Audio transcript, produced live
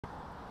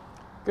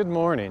Good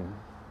morning.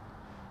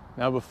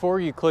 Now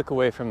before you click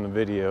away from the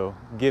video,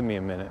 give me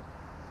a minute.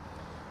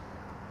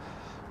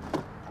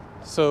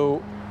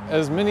 So,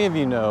 as many of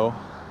you know,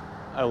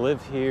 I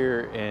live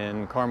here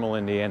in Carmel,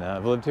 Indiana.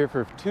 I've lived here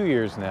for 2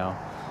 years now,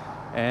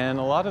 and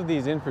a lot of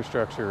these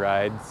infrastructure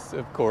rides,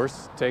 of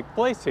course, take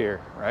place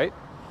here, right?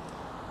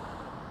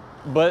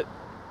 But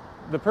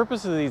the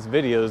purpose of these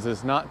videos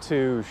is not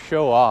to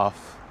show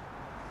off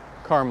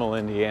Carmel,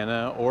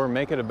 Indiana, or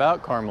make it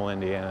about Carmel,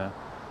 Indiana.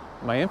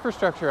 My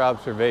infrastructure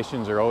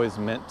observations are always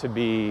meant to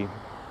be,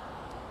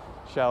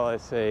 shall I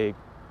say,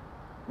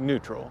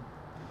 neutral.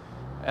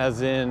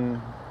 As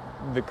in,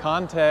 the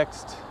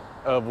context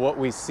of what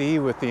we see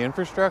with the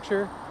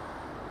infrastructure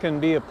can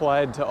be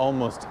applied to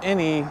almost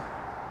any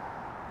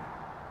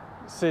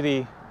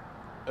city,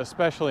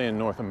 especially in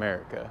North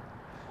America.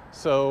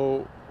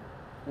 So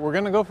we're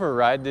gonna go for a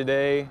ride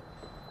today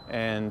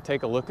and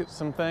take a look at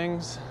some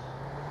things.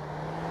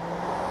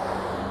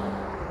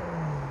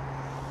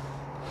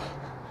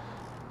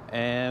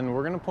 And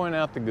we're going to point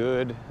out the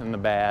good and the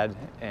bad.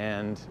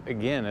 And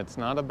again, it's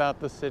not about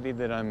the city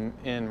that I'm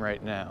in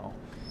right now.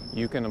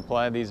 You can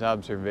apply these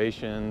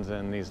observations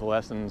and these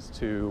lessons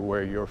to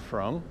where you're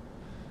from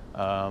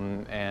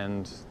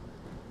and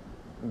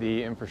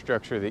the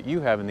infrastructure that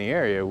you have in the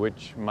area,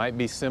 which might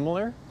be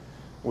similar,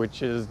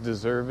 which is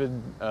deserved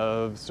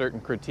of certain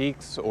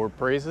critiques or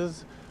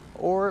praises,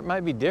 or it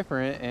might be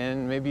different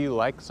and maybe you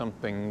like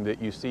something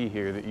that you see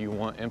here that you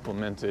want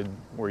implemented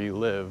where you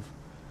live.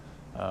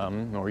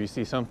 Or you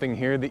see something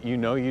here that you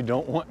know you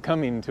don't want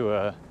coming to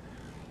a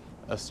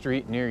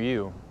street near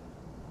you.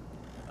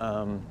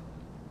 And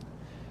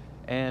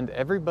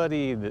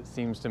everybody that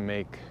seems to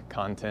make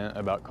content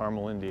about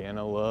Carmel,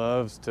 Indiana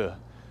loves to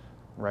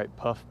write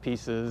puff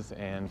pieces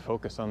and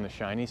focus on the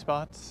shiny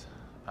spots,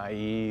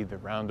 i.e. the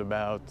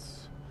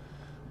roundabouts,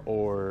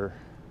 or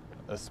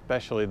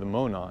especially the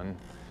Monon,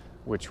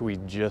 which we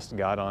just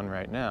got on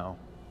right now.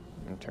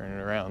 I'm turning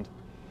it around.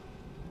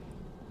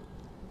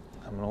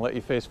 I'm going to let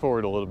you face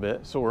forward a little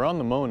bit. So we're on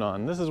the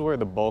Monon. This is where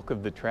the bulk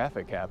of the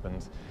traffic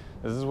happens.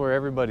 This is where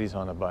everybody's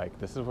on a bike.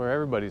 This is where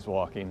everybody's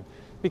walking,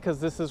 because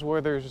this is where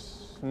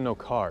there's no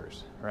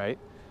cars, right?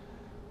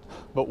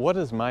 But what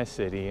is my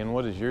city and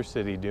what is your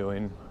city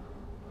doing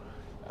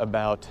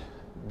about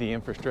the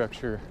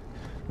infrastructure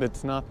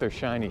that's not their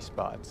shiny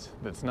spots,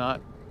 that's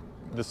not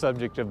the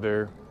subject of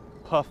their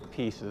puff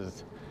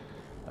pieces,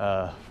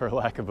 for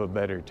lack of a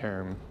better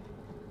term?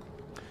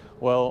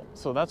 Well,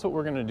 so that's what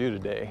we're going to do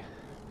today.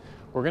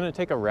 We're going to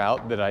take a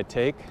route that I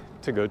take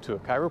to go to a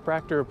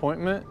chiropractor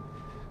appointment,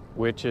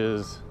 which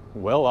is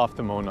well off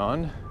the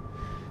Monon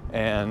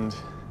and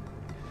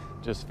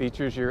just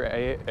features your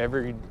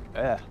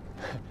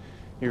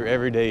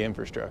everyday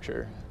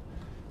infrastructure.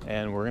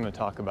 And we're going to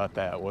talk about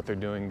that, what they're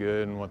doing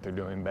good and what they're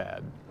doing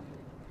bad,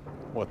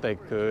 what they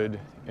could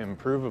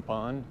improve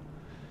upon,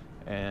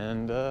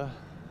 and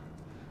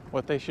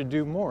what they should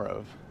do more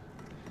of.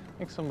 I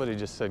think somebody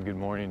just said good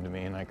morning to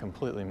me and I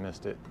completely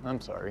missed it.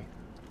 I'm sorry.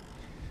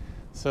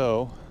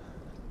 So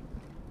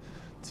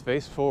let's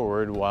face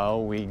forward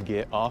while we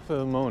get off of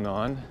the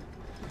Monon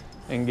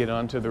and get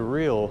onto the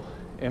real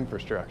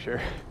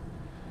infrastructure.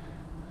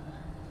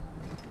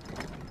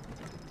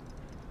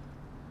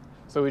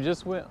 So we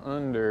just went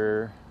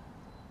under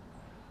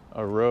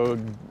a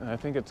road, I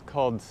think it's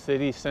called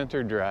City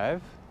Center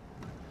Drive,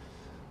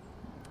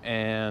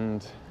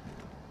 and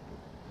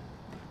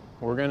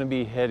we're going to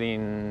be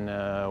heading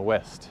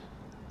west.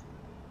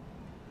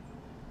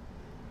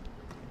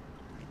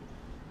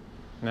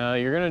 Now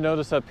you're going to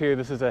notice up here,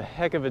 this is a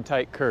heck of a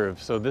tight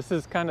curve, so this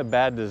is kind of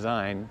bad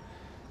design.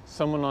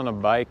 Someone on a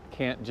bike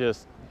can't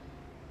just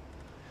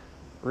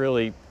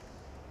really,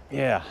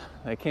 they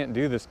can't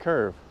do this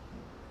curve.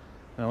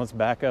 Now let's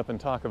back up and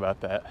talk about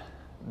that.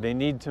 They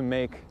need to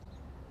make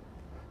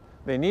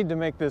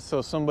this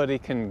so somebody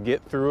can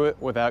get through it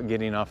without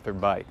getting off their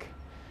bike,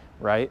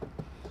 right?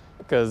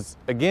 Because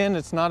again,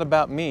 it's not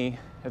about me,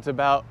 it's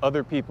about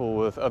other people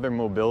with other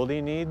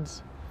mobility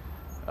needs.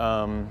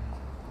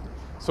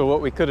 So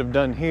what we could have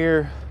done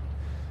here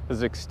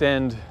is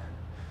extend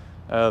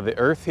the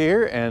earth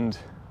here and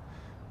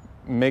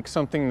make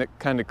something that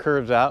kind of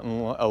curves out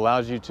and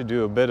allows you to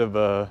do a bit of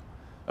a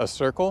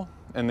circle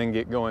and then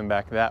get going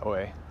back that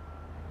way.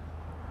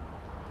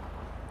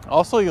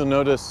 Also, you'll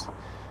notice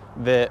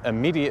that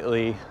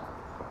immediately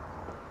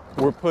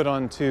we're put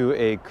onto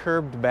a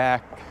curbed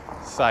back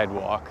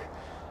sidewalk.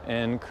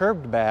 And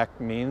curbed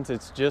back means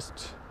it's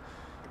just,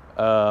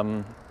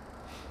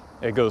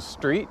 it goes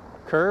street,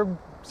 curb,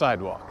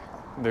 sidewalk.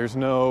 There's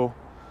no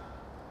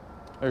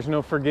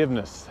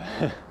forgiveness.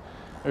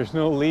 There's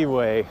no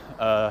leeway.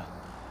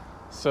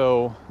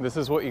 So this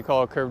is what you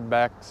call a curved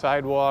back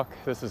sidewalk.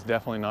 This is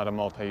definitely not a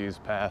multi-use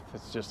path.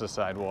 It's just a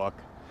sidewalk.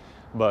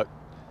 But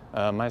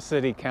my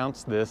city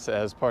counts this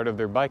as part of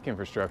their bike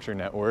infrastructure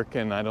network,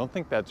 and I don't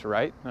think that's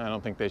right. I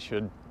don't think they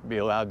should be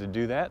allowed to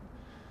do that.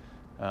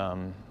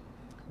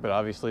 But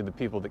obviously the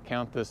people that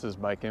count this as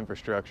bike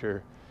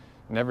infrastructure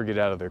never get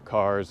out of their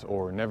cars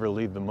or never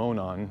leave the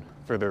Monon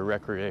for their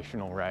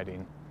recreational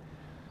riding.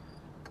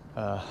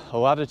 A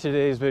lot of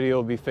today's video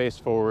will be face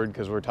forward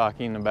because we're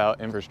talking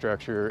about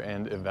infrastructure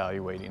and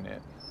evaluating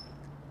it.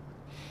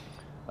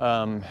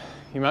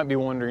 You might be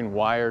wondering,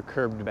 why are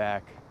curbed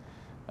back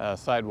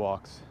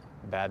sidewalks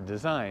bad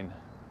design?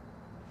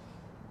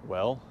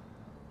 Well,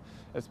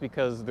 it's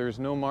because there's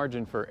no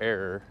margin for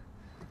error.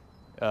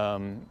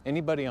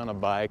 Anybody on a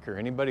bike or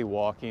anybody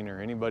walking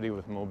or anybody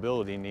with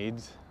mobility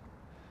needs,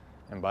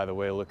 and by the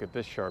way, look at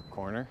this sharp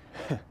corner.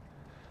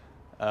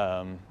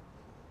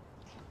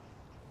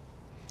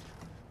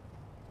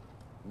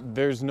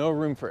 There's no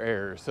room for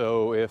error.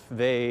 So if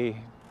they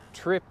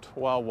tripped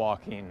while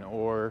walking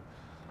or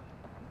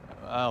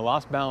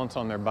lost balance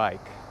on their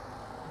bike,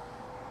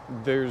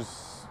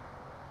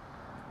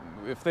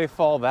 if they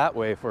fall that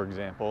way, for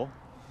example,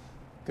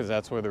 because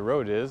that's where the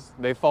road is,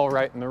 they fall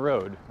right in the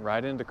road,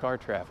 right into car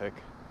traffic,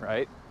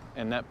 right?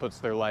 And that puts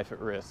their life at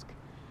risk.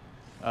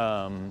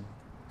 Now,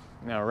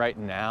 right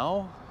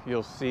now,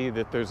 you'll see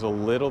that there's a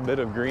little bit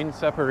of green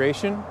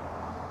separation,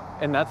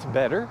 and that's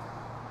better.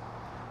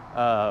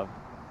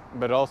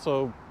 But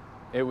also,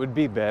 it would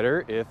be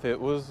better if it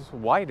was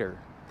wider.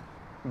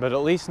 But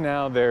at least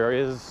now there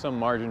is some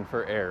margin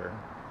for error.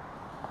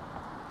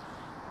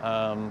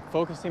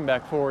 Focusing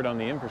back forward on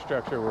the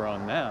infrastructure we're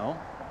on now.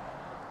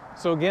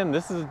 So again,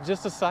 this is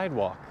just a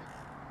sidewalk,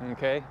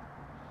 okay?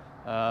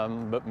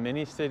 But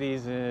many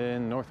cities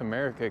in North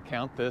America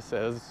count this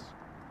as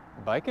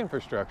bike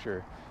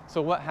infrastructure. So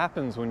what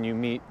happens when you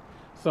meet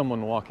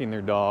someone walking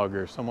their dog,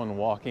 or someone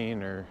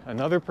walking, or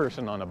another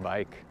person on a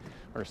bike,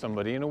 or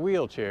somebody in a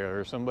wheelchair,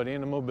 or somebody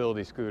in a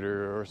mobility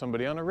scooter, or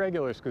somebody on a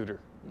regular scooter,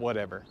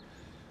 whatever?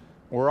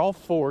 We're all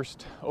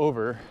forced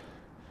over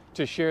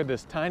to share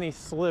this tiny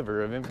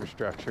sliver of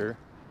infrastructure,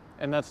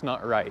 and that's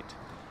not right.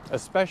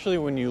 Especially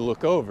when you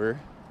look over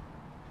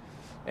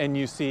and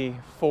you see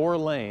 4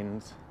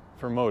 lanes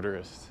for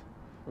motorists.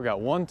 We got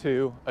 1,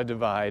 2, a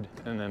divide,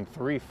 and then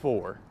 3,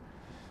 4.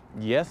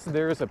 Yes,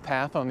 there is a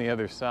path on the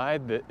other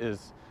side that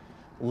is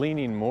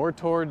leaning more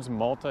towards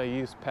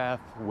multi-use path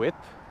width,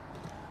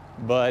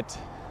 but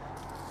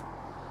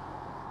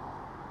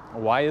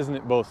why isn't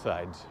it both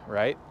sides,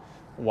 right?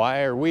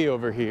 Why are we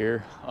over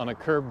here on a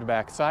curbed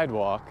back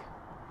sidewalk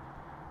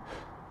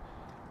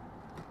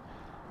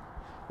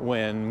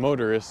when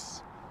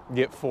motorists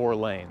get 4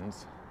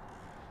 lanes?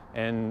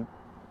 And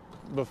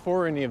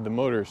before any of the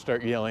motorists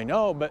start yelling,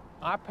 oh, but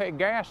I pay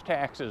gas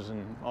taxes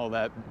and all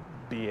that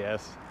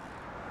BS.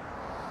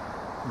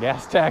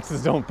 Gas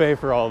taxes don't pay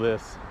for all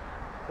this.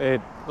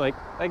 It like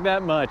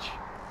that much.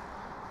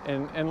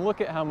 And look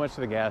at how much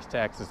the gas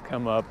taxes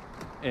come up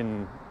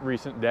in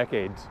recent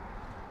decades.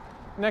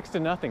 Next to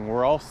nothing.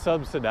 We're all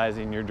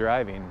subsidizing your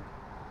driving.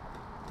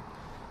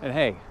 And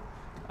hey,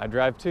 I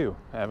drive too.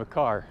 I have a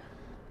car.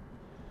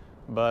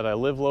 But I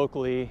live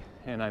locally,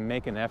 and I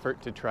make an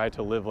effort to try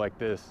to live like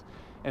this,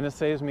 and it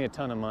saves me a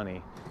ton of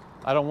money.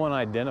 I don't want to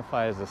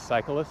identify as a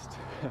cyclist.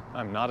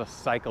 I'm not a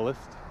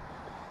cyclist.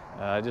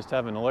 I just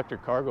have an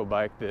electric cargo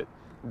bike that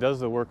does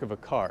the work of a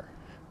car,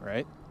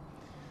 right?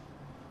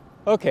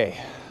 Okay,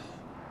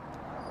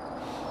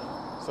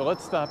 so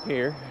let's stop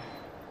here.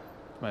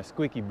 My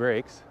squeaky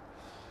brakes.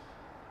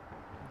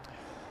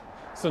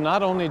 So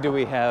not only do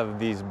we have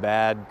these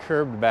bad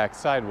curbed back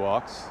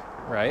sidewalks,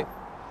 right,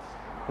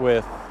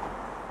 with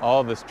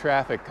all this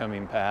traffic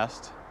coming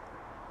past,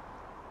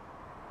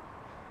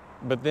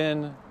 but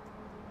then,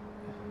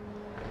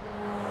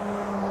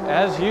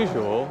 as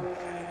usual,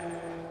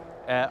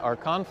 at our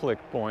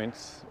conflict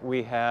points,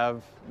 we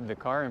have the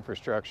car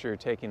infrastructure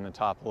taking the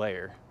top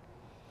layer,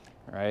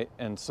 right?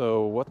 And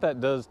so what that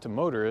does to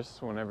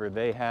motorists whenever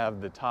they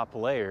have the top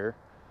layer,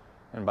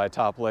 and by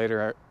top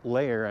layer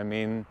I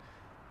mean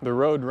the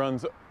road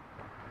runs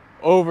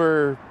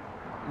over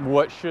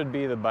what should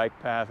be the bike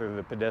path or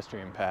the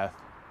pedestrian path.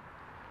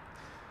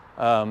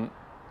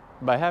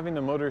 By having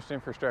the motorist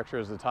infrastructure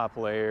as the top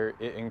layer,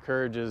 it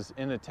encourages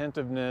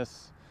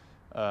inattentiveness,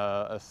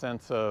 a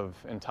sense of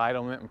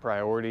entitlement and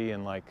priority,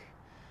 and like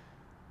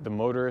the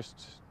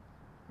motorist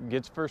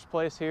gets first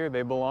place here,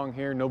 they belong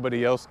here,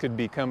 nobody else could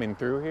be coming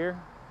through here.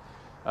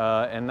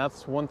 And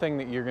that's one thing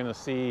that you're going to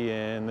see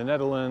in the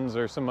Netherlands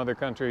or some other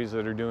countries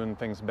that are doing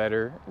things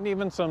better, and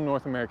even some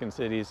North American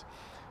cities,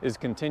 is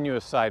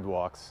continuous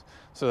sidewalks.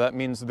 So that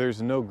means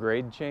there's no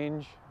grade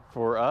change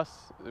for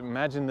us.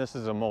 Imagine this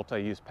is a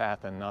multi-use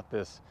path and not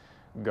this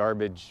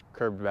garbage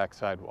curbed back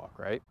sidewalk,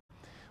 right?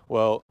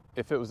 Well,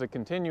 if it was a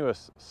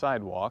continuous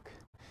sidewalk,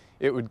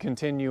 it would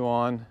continue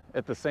on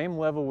at the same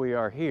level we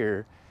are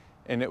here,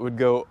 and it would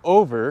go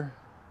over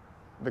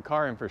the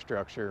car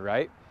infrastructure,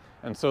 right?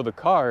 And so the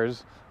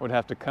cars would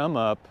have to come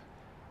up,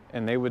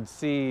 and they would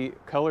see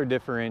color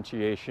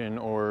differentiation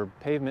or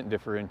pavement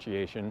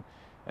differentiation,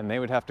 and they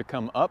would have to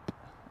come up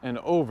and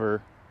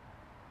over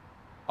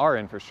our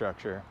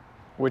infrastructure,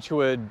 which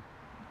would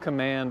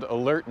command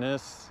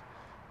alertness,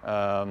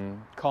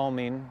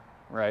 calming,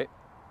 right?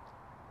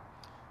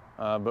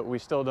 But we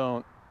still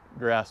don't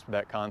grasp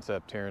that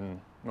concept here in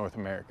North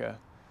America.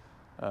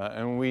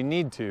 And we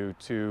need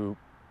to,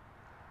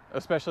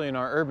 especially in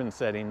our urban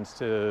settings,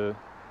 to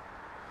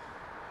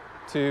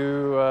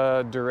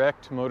to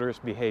direct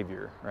motorist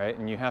behavior, right?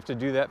 And you have to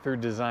do that through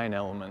design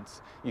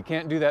elements. You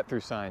can't do that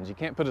through signs. You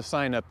can't put a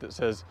sign up that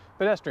says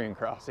pedestrian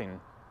crossing.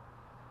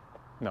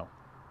 No.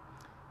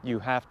 You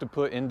have to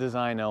put in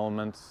design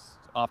elements,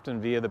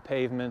 often via the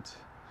pavement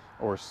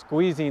or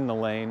squeezing the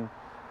lane,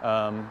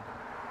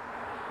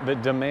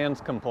 that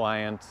demands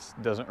compliance,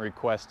 doesn't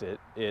request it.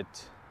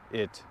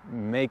 It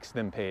makes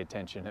them pay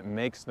attention. It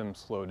makes them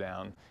slow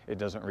down. It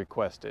doesn't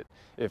request it.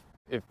 If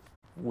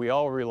we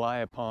all rely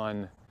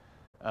upon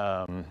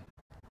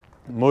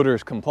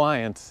motorist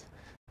compliance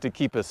to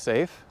keep us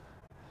safe,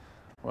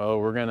 well,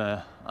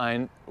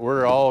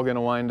 we're all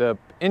gonna wind up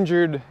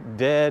injured,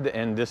 dead,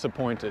 and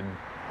disappointed.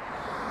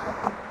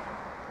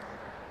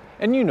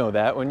 And you know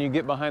that when you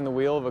get behind the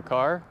wheel of a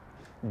car,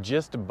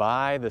 just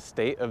by the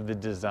state of the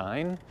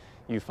design,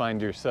 you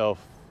find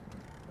yourself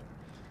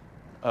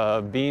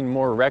being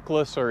more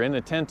reckless or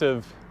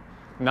inattentive,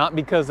 not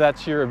because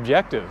that's your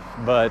objective,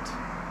 but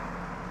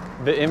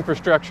the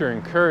infrastructure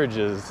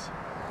encourages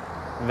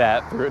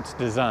that through its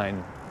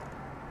design.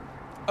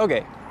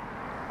 Okay,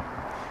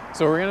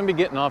 so we're gonna be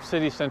getting off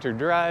City Center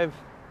Drive.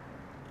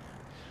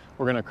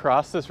 We're gonna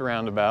cross this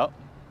roundabout.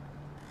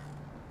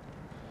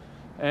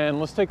 And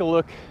let's take a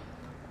look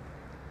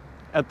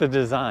at the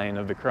design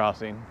of the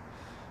crossing.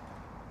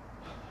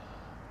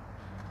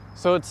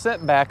 So it's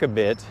set back a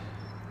bit,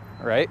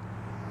 right?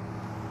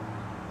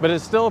 But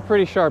it's still a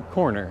pretty sharp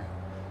corner.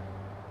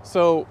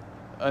 So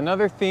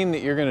another theme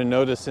that you're going to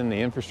notice in the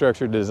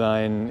infrastructure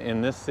design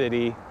in this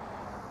city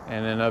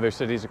and in other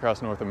cities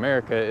across North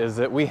America is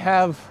that we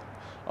have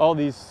all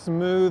these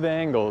smooth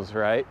angles,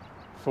 right,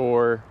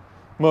 for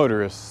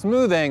motorists.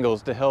 Smooth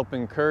angles to help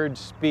encourage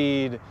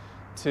speed,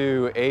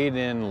 to aid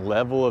in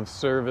level of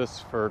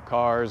service for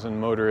cars and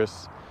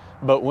motorists.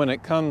 But when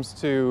it comes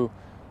to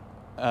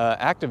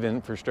active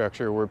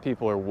infrastructure where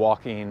people are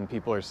walking,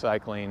 people are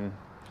cycling,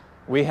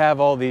 we have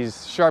all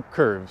these sharp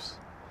curves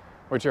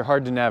which are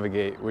hard to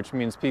navigate, which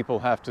means people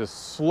have to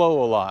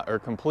slow a lot or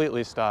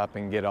completely stop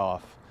and get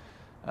off.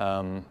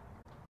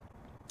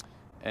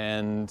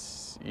 And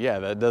yeah,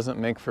 that doesn't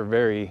make for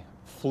very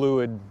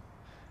fluid,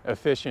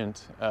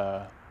 efficient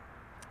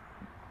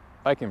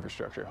bike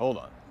infrastructure. Hold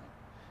on.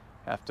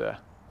 Have to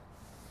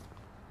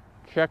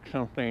check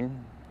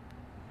something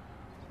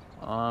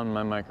on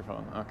my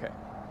microphone. Okay,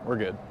 we're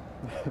good.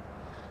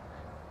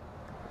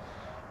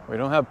 We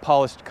don't have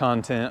polished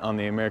content on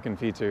the American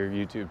Feature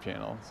YouTube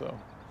channel, so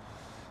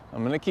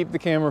I'm gonna keep the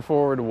camera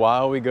forward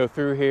while we go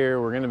through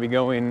here. We're gonna be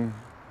going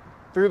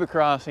through the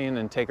crossing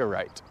and take a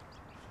right.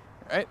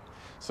 All right,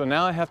 so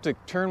now I have to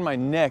turn my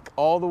neck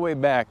all the way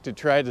back to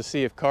try to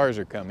see if cars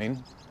are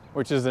coming,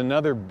 which is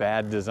another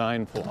bad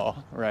design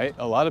flaw, right?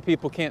 A lot of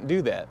people can't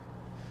do that.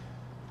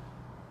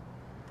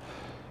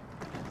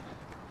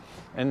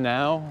 And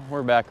now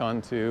we're back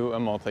onto a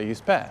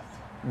multi-use path.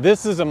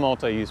 This is a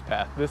multi-use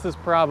path. This is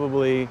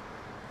probably,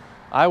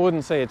 I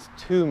wouldn't say it's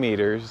 2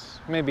 meters,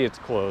 maybe it's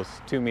close,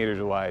 2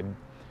 meters wide.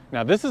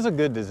 Now this is a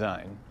good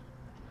design.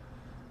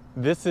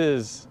 This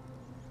is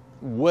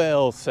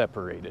well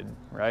separated,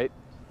 right?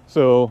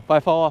 So if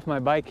I fall off my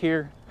bike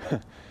here,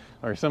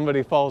 or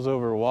somebody falls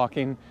over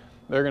walking,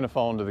 they're gonna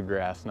fall into the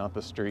grass, not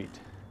the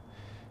street.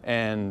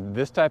 And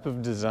this type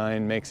of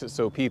design makes it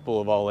so people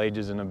of all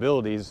ages and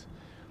abilities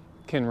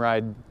can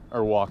ride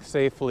or walk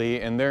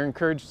safely, and they're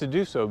encouraged to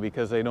do so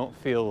because they don't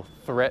feel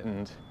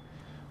threatened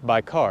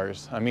by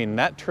cars. I mean,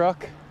 that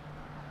truck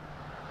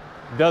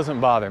doesn't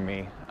bother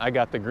me. I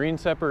got the green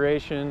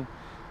separation,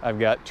 I've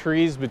got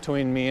trees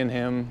between me and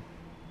him,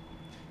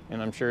 and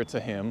I'm sure it's a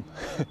him.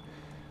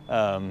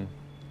 So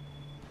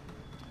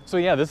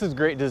yeah, this is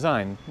great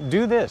design.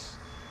 Do this.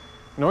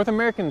 North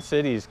American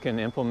cities can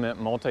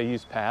implement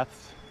multi-use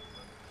paths.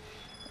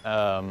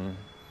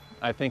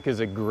 I think is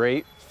a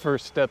great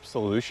first step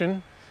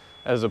solution,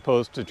 as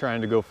opposed to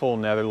trying to go full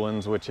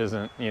Netherlands, which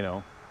isn't, you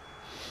know,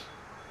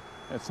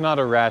 it's not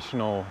a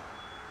rational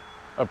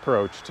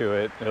approach to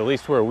it, at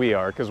least where we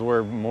are, because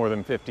we're more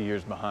than 50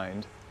 years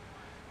behind.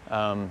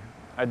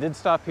 I did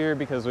stop here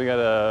because we got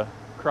a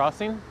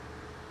crossing.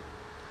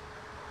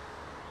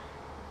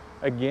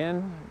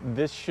 Again,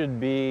 this should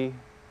be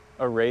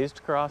a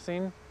raised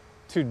crossing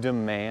to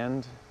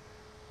demand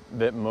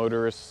that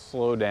motorists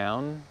slow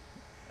down,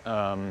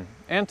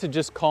 and to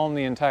just calm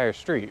the entire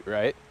street,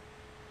 right?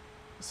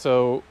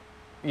 So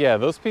yeah,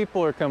 those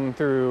people are coming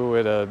through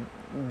at a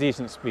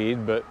decent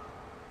speed, but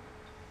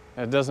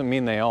that doesn't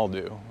mean they all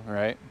do,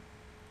 right?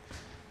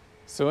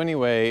 So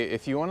anyway,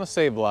 if you want to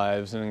save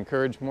lives and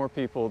encourage more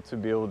people to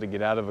be able to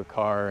get out of a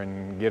car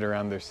and get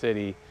around their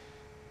city,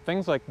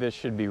 things like this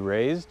should be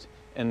raised,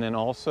 and then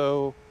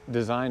also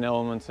design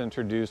elements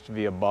introduced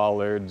via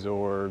bollards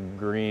or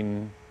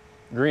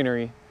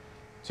greenery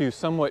to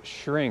somewhat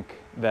shrink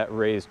that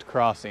raised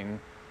crossing,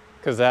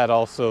 because that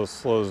also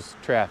slows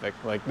traffic.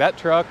 Like that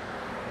truck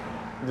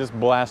just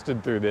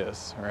blasted through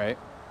this, right?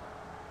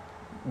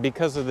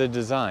 Because of the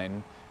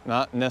design,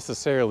 not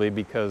necessarily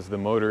because the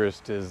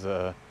motorist is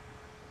a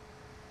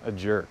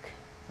jerk,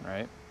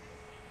 right?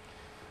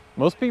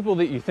 Most people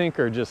that you think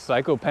are just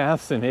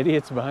psychopaths and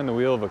idiots behind the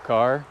wheel of a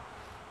car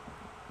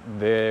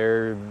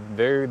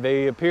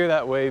They appear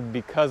that way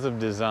because of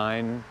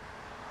design,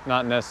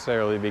 not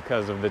necessarily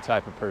because of the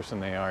type of person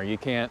they are. You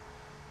can't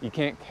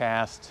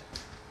cast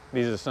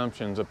these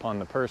assumptions upon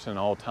the person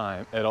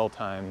at all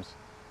times.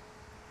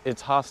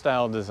 It's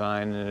hostile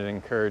design, and it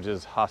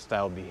encourages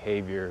hostile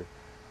behavior,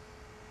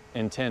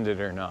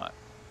 intended or not,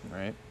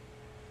 right?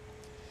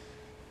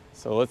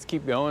 So let's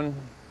keep going.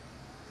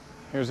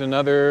 Here's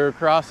another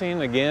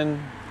crossing.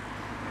 Again,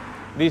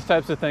 these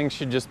types of things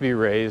should just be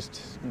raised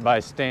by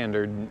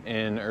standard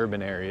in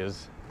urban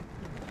areas.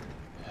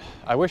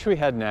 I wish we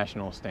had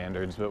national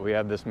standards, but we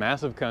have this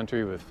massive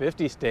country with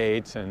 50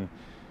 states and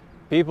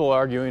people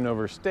arguing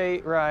over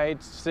state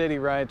rights, city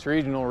rights,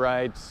 regional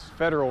rights,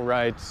 federal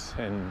rights,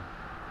 and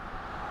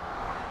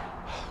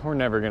we're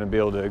never going to be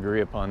able to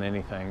agree upon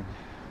anything.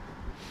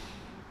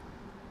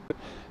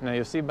 Now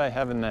you'll see by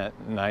having that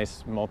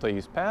nice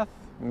multi-use path,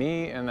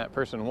 me and that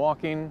person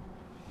walking,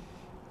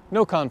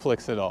 no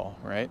conflicts at all,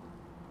 right?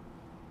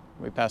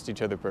 We passed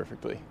each other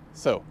perfectly.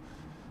 So,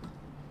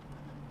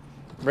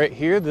 right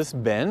here, this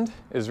bend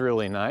is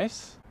really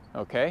nice,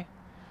 okay?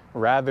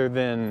 Rather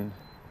than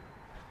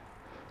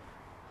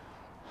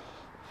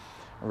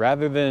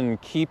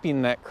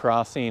keeping that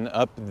crossing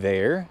up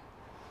there,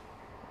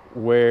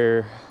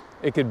 where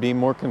it could be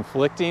more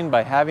conflicting,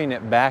 by having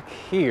it back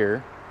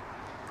here,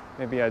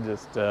 maybe I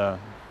just, let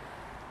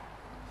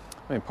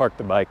me park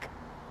the bike.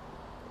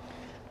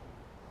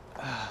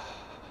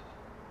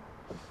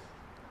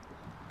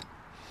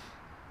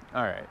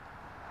 All right,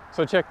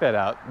 so check that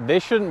out. They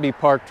shouldn't be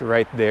parked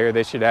right there.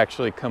 They should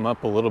actually come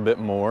up a little bit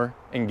more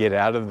and get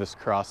out of this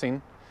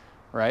crossing,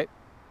 right?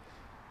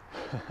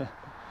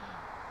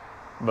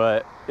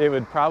 But it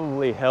would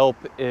probably help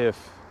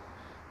if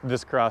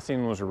this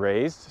crossing was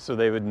raised so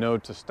they would know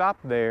to stop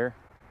there,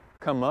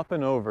 come up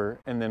and over,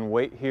 and then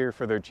wait here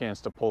for their chance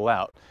to pull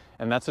out.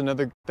 And that's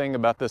another thing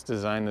about this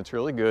design that's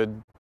really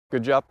good.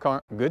 Good job,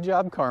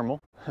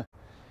 Carmel.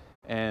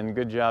 And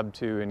good job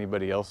to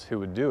anybody else who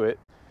would do it.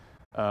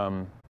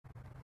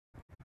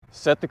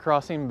 Set the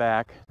crossing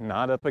back,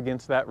 not up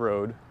against that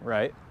road,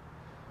 right?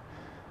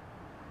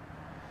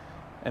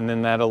 And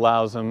then that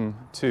allows them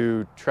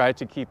to try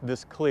to keep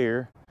this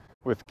clear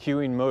with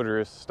queuing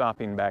motorists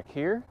stopping back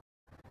here,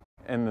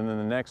 and then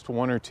the next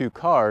one or two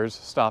cars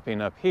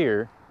stopping up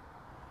here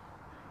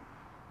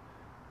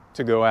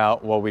to go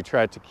out while we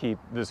try to keep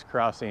this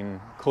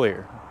crossing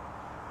clear.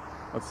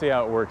 Let's see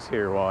how it works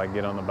here while I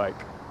get on the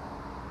bike.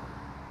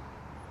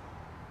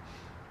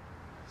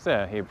 So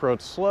yeah, he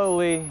approached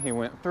slowly, he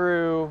went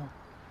through,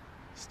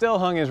 still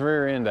hung his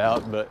rear end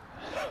out, but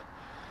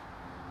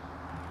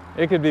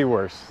it could be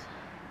worse.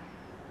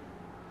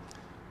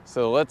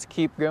 So let's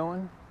keep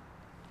going.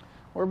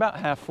 We're about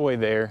halfway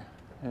there,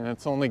 and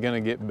it's only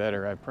gonna get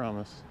better, I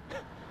promise.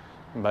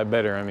 And by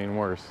better, I mean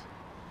worse.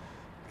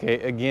 Okay,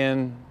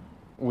 again,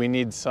 we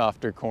need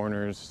softer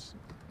corners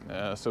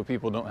so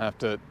people don't have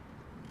to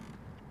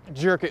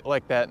jerk it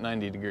like that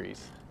 90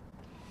 degrees.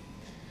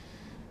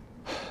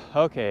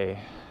 Okay.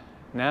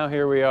 Now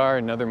here we are,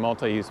 another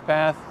multi-use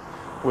path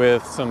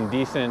with some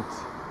decent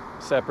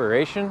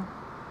separation.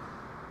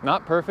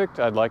 Not perfect,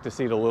 I'd like to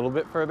see it a little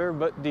bit further,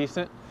 but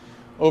decent.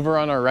 Over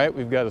on our right,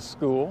 we've got a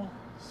school,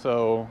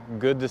 so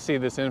good to see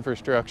this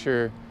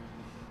infrastructure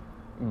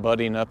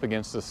butting up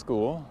against the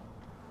school.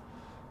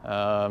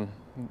 The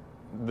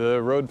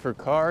road for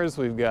cars,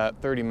 we've got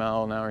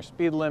 30-mile-an-hour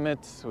speed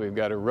limits, we've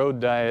got a road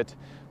diet,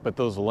 but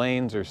those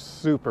lanes are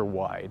super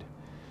wide.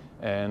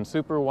 And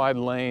super wide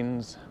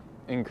lanes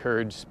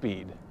encourage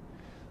speed.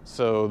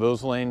 So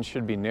those lanes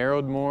should be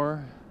narrowed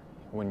more.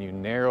 When you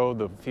narrow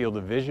the field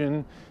of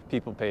vision,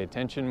 people pay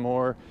attention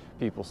more,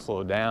 people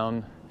slow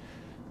down.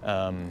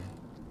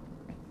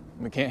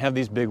 We can't have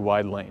these big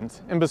wide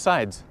lanes. And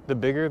besides, the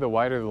bigger, the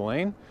wider the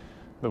lane,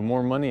 the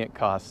more money it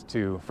costs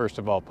to, first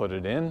of all, put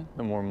it in,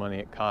 the more money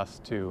it costs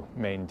to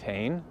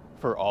maintain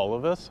for all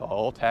of us,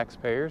 all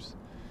taxpayers.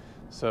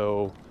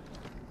 So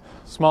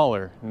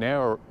smaller,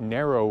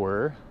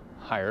 narrower,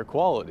 higher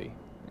quality,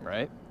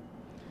 right?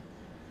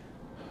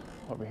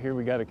 Over here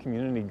we got a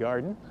community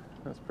garden.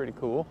 That's pretty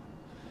cool.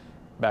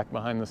 Back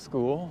behind the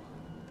school.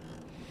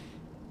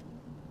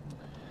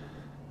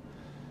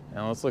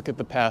 Now let's look at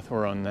the path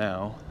we're on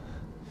now.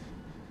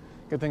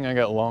 Good thing I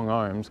got long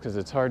arms because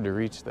it's hard to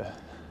reach the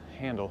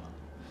handle.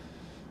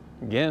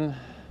 Again,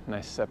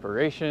 nice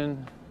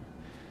separation.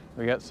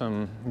 We got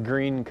some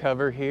green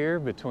cover here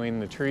between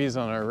the trees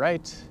on our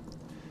right,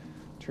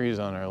 trees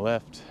on our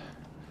left.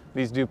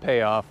 These do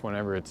pay off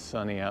whenever it's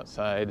sunny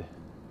outside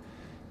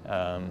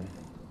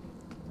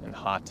and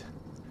hot.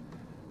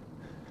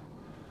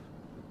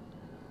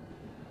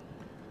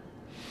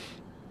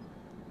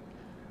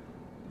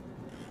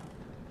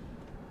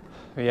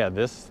 But yeah,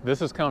 this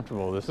is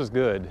comfortable, this is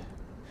good.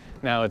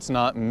 Now it's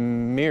not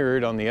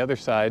mirrored on the other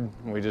side,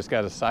 we just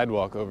got a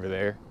sidewalk over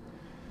there.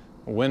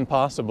 When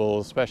possible,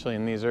 especially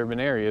in these urban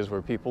areas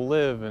where people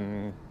live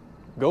and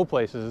go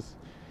places,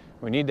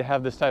 we need to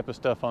have this type of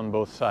stuff on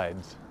both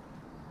sides.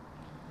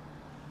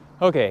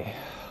 Okay,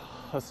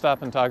 let's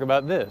stop and talk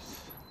about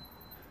this.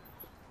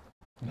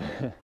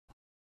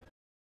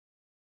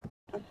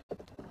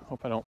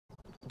 Hope I don't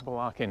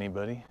block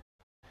anybody.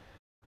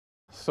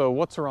 So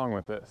what's wrong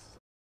with this?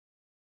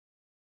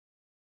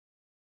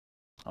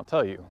 I'll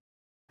tell you.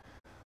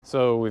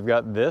 So we've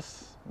got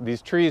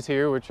these trees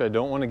here, which I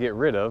don't want to get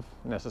rid of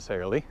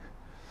necessarily.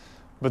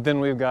 But then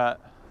we've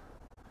got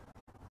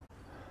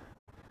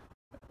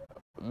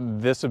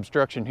this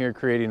obstruction here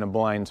creating a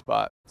blind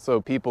spot.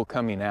 So people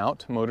coming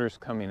out, motorists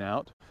coming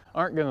out,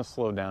 aren't going to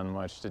slow down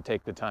much to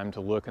take the time to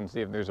look and see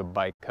if there's a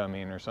bike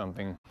coming or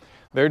something.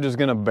 They're just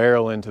going to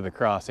barrel into the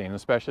crossing,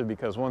 especially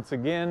because once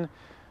again,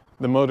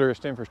 the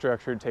motorist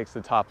infrastructure takes the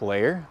top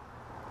layer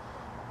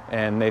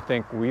and they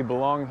think we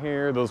belong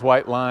here. Those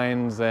white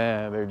lines,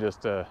 they're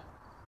just a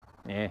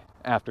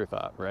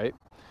afterthought, right?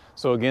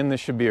 So again,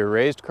 this should be a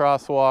raised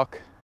crosswalk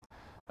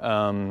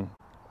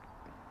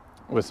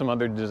with some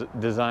other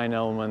design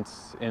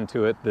elements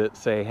into it that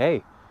say,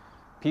 hey,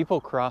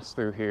 people cross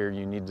through here,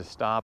 you need to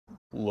stop,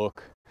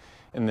 look,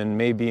 and then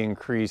maybe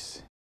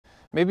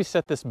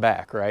set this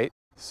back, right?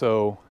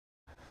 So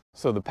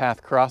the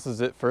path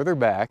crosses it further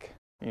back,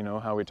 you know,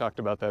 how we talked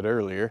about that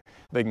earlier.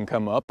 They can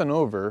come up and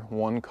over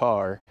one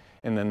car,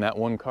 and then that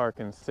one car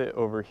can sit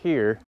over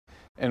here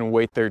and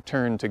wait their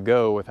turn to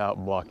go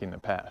without blocking the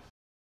path.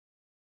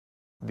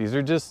 These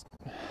are just,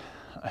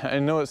 I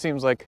know it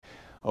seems like,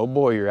 oh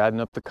boy, you're adding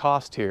up the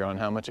cost here on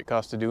how much it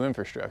costs to do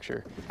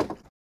infrastructure.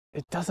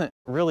 It doesn't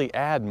really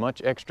add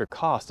much extra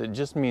cost. It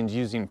just means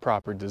using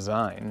proper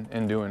design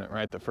and doing it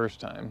right the first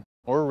time,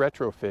 or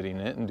retrofitting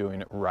it and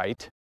doing it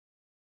right.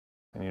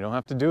 And you don't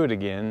have to do it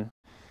again.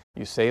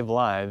 You save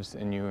lives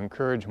and you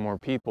encourage more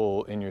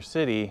people in your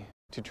city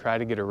to try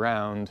to get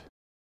around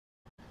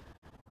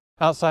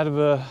outside of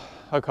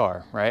a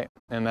car, right?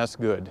 And that's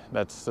good.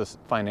 That's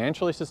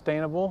financially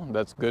sustainable.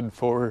 That's good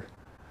for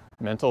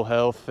mental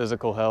health,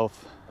 physical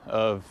health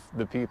of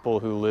the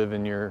people who live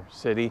in your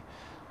city.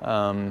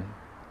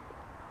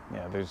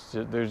 Yeah,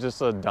 there's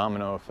just a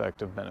domino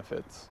effect of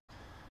benefits.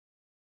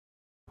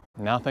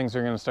 Now things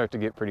are going to start to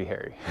get pretty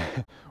hairy.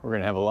 We're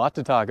going to have a lot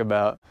to talk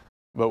about,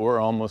 but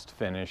we're almost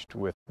finished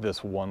with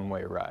this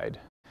one-way ride.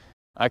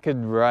 I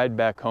could ride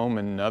back home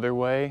another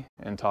way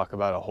and talk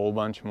about a whole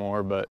bunch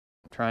more, but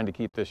I'm trying to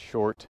keep this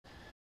short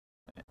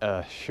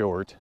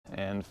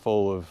and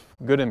full of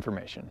good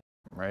information,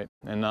 right?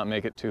 And not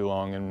make it too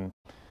long. And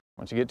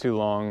once you get too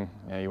long,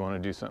 yeah, you want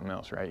to do something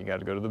else, right? You got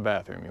to go to the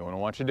bathroom. You want to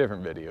watch a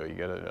different video. You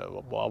got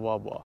to blah, blah,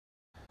 blah.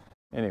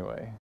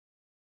 Anyway,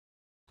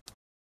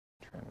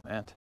 trim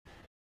that.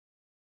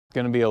 It's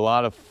going to be a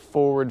lot of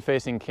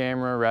forward-facing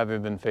camera rather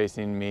than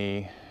facing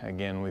me.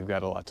 Again, we've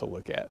got a lot to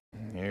look at.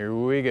 Here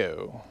we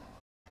go.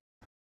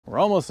 We're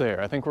almost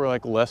there. I think we're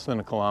like less than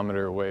a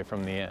kilometer away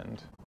from the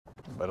end,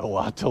 but a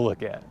lot to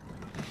look at.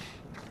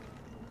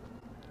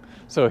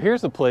 So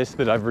here's a place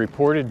that I've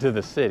reported to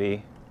the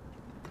city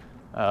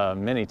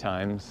many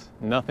times.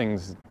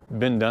 Nothing's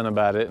been done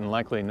about it, and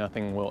likely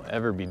nothing will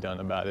ever be done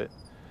about it.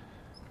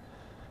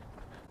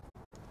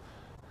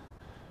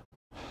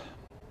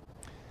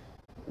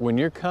 When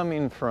you're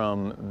coming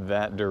from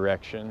that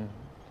direction,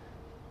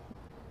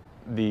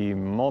 the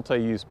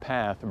multi-use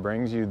path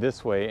brings you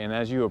this way, and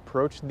as you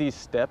approach these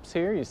steps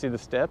here, you see the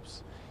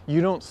steps? You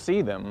don't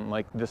see them.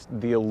 Like this,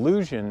 the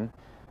illusion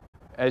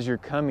as you're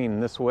coming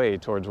this way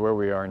towards where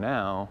we are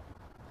now,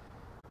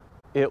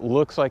 it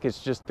looks like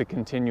it's just the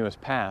continuous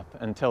path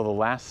until the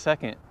last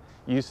second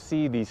you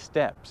see these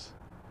steps.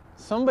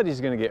 Somebody's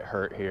going to get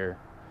hurt here.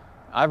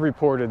 I've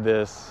reported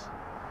this.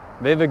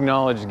 They've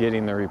acknowledged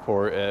getting the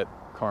report at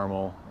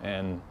Carmel,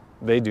 and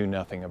they do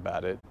nothing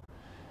about it.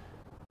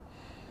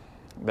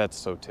 That's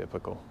so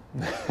typical.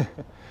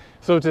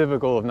 So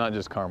typical of not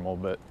just Carmel,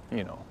 but,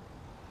 you know,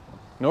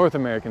 North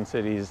American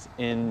cities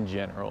in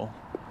general.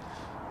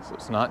 So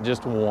it's not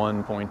just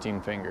one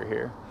pointing finger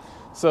here.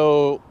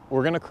 So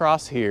we're going to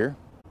cross here.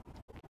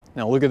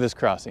 Now look at this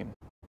crossing.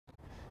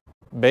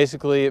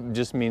 Basically, it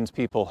just means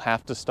people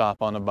have to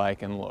stop on a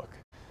bike and look.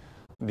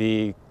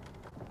 Let's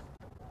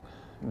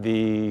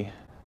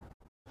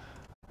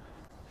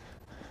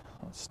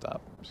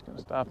stop. I'm just going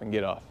to stop and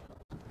get off.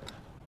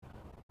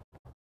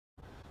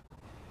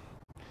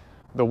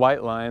 The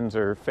white lines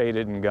are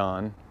faded and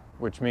gone,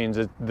 which means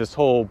that this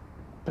whole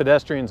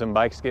pedestrians and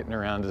bikes getting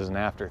around is an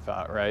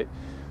afterthought, right?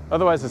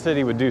 Otherwise, the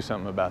city would do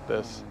something about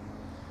this.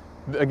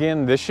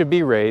 Again, this should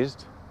be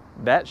raised.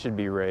 That should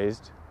be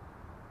raised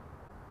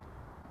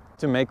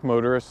to make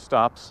motorists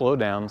stop, slow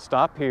down,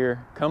 stop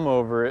here, come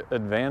over it,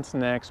 advance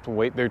next,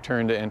 wait their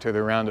turn to enter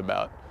the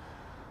roundabout.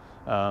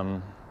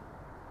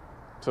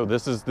 So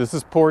this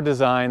is poor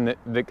design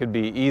that could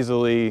be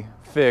easily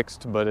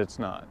fixed, but it's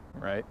not,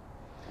 right?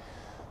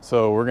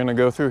 So we're gonna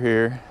go through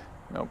here.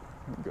 Nope,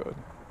 good.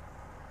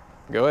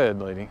 Go ahead,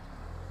 lady.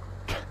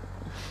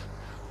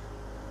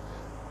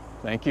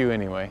 Thank you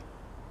anyway.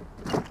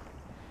 That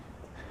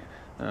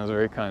was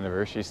very kind of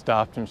her. She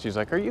stopped and she's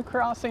like, "Are you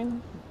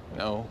crossing?"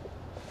 No.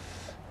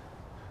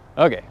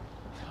 Okay.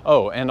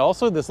 Oh, and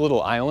also this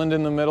little island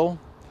in the middle.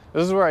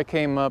 This is where I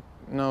came up.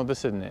 No,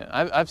 this isn't it.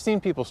 I've seen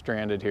people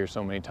stranded here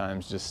so many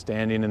times, just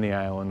standing in the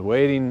island,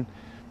 waiting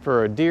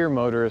for a dear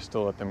motorist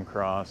to let them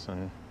cross.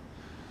 And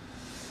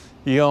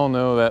You all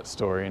know that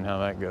story and how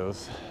that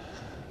goes.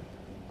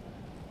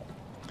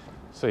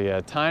 So yeah,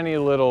 tiny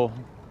little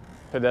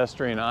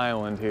pedestrian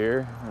island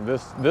here.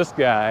 This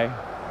guy,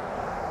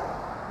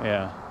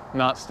 yeah,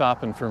 not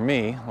stopping for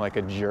me like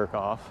a jerk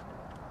off.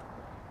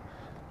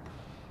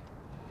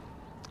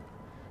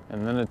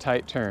 And then a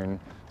tight turn.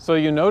 So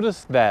you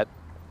notice that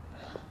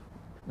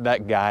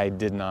that guy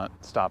did not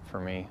stop for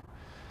me.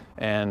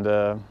 And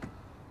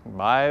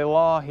by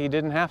law, he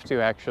didn't have to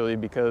actually,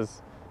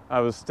 because I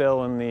was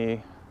still in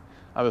the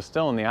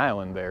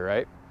island there,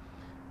 right?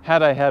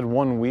 Had I had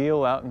one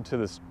wheel out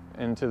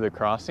into the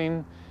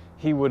crossing,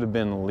 he would have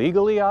been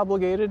legally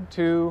obligated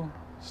to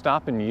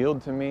stop and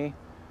yield to me,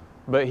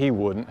 but he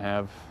wouldn't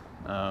have.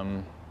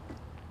 And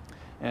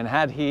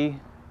had he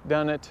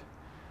done it,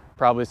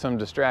 probably some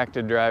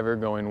distracted driver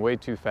going way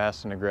too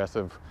fast and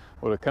aggressive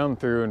would have come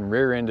through and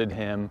rear-ended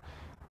him.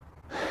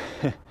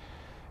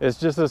 It's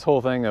just this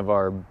whole thing of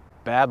our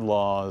bad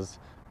laws,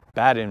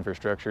 bad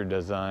infrastructure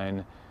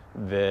design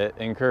that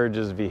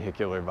encourages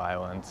vehicular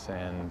violence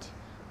and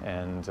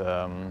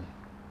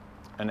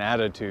an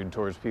attitude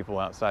towards people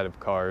outside of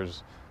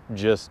cars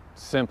just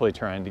simply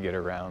trying to get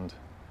around.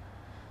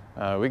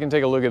 We can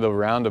take a look at the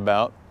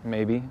roundabout,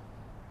 maybe.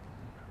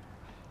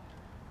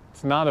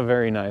 It's not a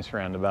very nice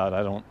roundabout.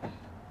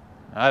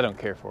 I don't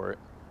care for it.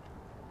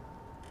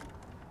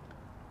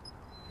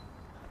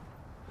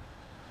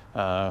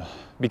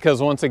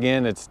 Because once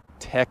again, it's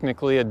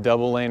technically a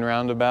double lane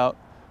roundabout.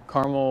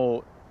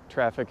 Carmel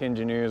traffic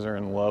engineers are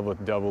in love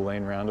with double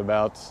lane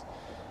roundabouts,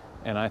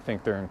 and I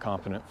think they're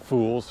incompetent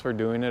fools for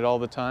doing it all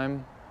the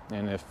time.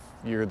 And if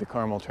you're the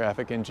Carmel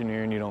traffic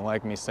engineer and you don't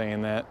like me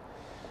saying that,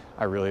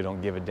 I really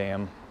don't give a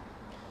damn.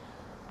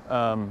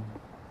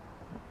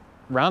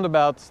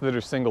 Roundabouts that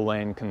are single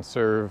lane can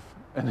serve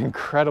an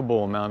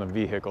incredible amount of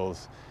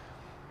vehicles.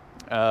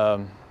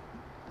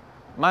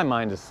 My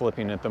mind is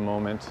slipping at the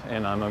moment,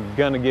 and I'm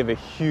gonna give a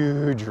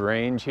huge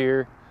range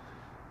here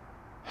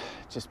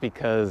just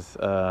because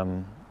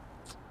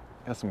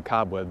got some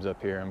cobwebs up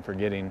here I'm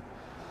forgetting.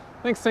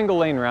 I think single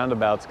lane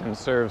roundabouts can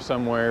serve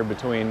somewhere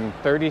between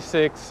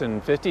 36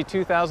 and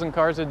 52,000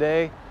 cars a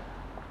day,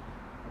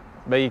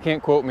 but you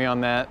can't quote me on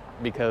that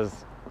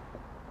because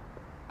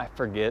I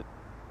forget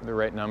the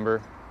right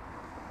number.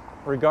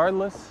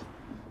 Regardless,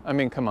 I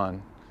mean, come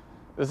on.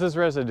 This is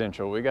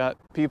residential. We got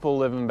people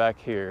living back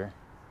here.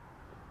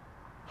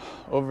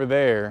 Over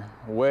there,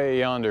 way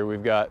yonder,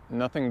 we've got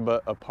nothing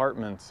but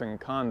apartments and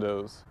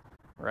condos,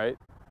 right?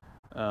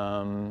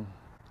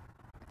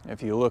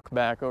 If you look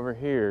back over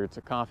here, it's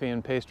a coffee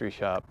and pastry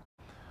shop.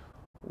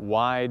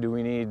 Why do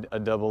we need a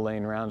double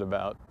lane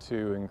roundabout?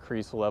 To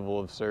increase level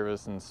of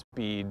service and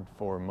speed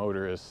for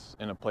motorists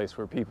in a place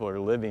where people are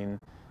living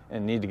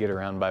and need to get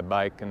around by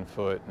bike and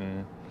foot.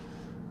 And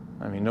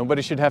I mean,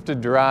 nobody should have to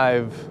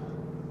drive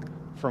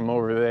from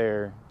over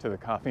there to the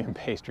coffee and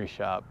pastry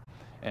shop,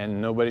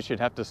 and nobody should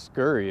have to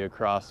scurry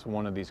across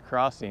one of these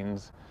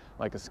crossings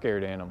like a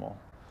scared animal.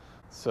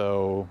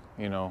 So,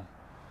 you know,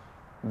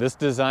 this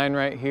design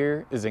right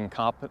here is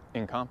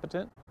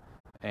incompetent,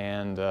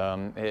 and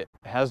it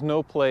has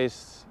no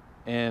place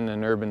in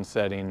an urban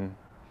setting.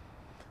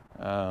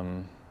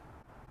 The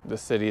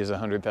city is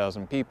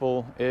 100,000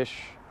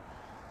 people-ish.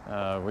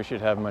 We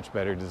should have much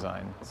better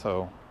design.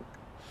 So,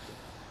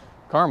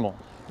 Carmel,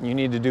 you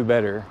need to do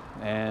better,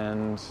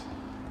 and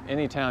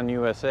Anytown,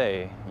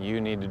 USA, you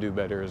need to do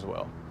better as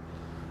well.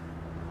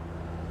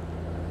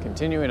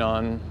 Continuing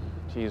on,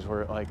 geez,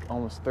 we're at like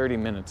almost 30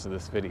 minutes of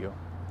this video.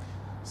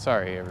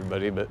 Sorry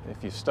everybody, but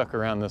if you stuck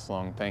around this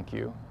long, thank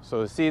you.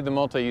 So see, the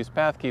multi-use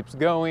path keeps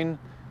going,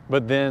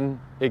 but then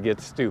it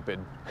gets stupid.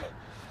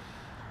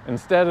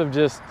 Instead of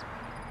just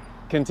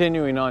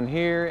continuing on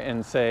here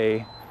and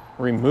say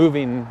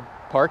removing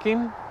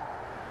parking,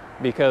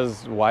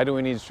 because why do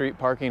we need street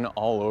parking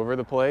all over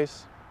the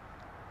place?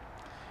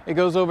 It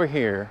goes over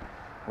here,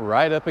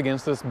 right up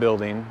against this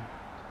building,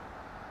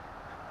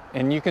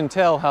 and you can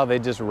tell how they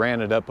just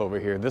ran it up over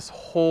here. This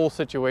whole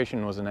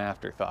situation was an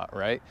afterthought,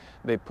 right?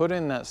 They put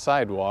in that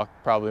sidewalk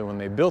probably when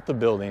they built the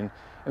building,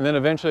 and then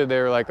eventually they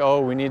were like,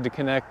 oh, we need to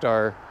connect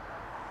our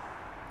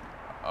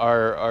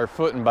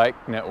foot and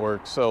bike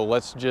network, so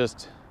let's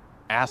just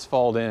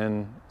asphalt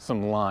in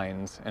some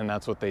lines, and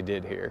that's what they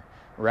did here,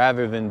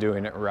 rather than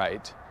doing it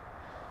right.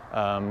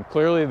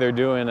 Clearly they're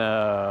doing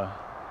a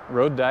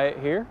road diet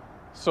here,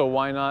 so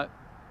why not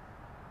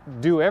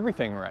do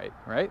everything right,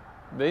 right?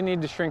 They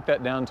need to shrink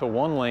that down to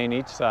one lane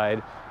each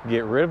side,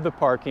 get rid of the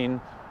parking,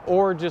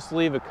 or just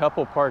leave a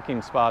couple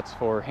parking spots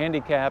for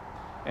handicap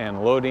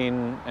and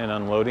loading and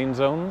unloading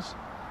zones.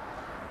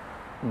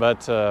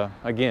 But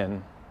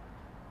again,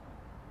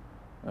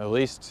 at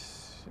least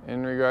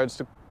in regards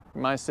to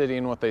my city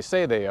and what they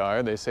say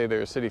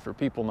they're a city for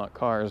people, not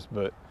cars,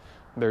 but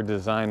their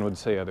design would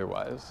say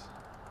otherwise.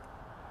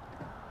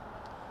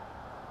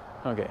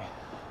 Okay,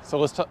 so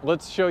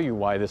let's show you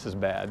why this is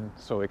bad.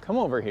 So we come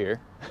over here,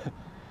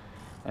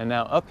 and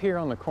now up here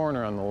on the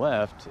corner on the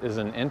left is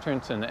an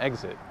entrance and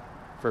exit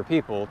for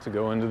people to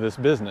go into this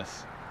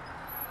business.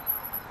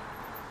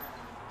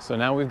 So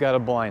now we've got a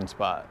blind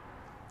spot.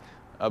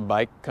 A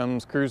bike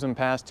comes cruising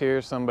past here,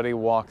 somebody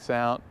walks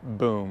out,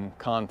 boom,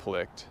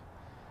 conflict.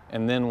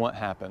 And then what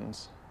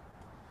happens?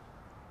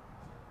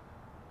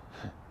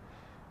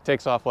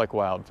 Takes off like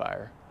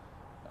wildfire.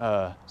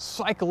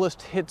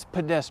 Cyclist hits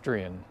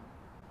pedestrian.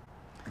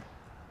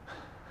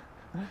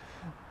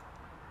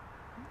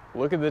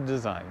 Look at the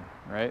design,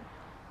 right?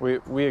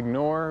 We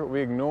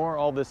ignore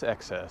all this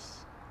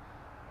excess.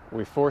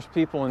 We force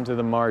people into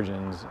the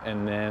margins,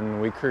 and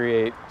then we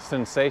create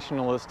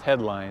sensationalist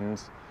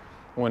headlines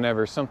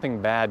whenever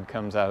something bad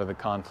comes out of the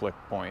conflict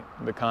point,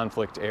 the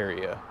conflict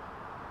area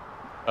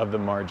of the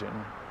margin.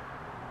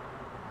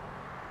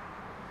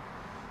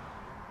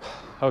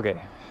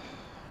 Okay.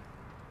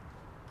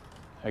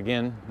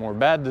 Again, more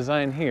bad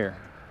design here.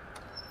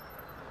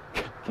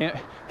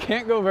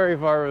 Can't go very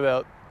far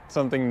without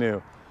something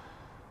new.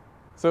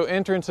 So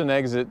entrance and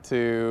exit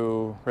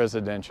to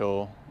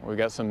residential. We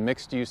got some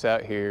mixed use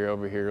out here.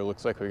 Over here,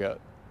 looks like we got a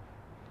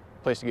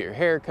place to get your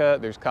hair cut.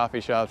 There's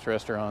coffee shops,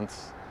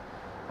 restaurants.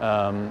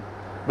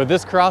 But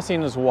this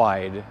crossing is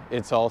wide.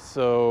 It's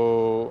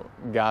also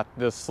got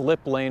the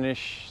slip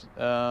lane-ish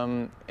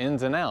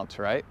ins and outs,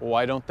 right?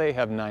 Why don't they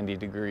have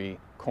 90-degree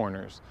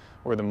corners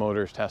where the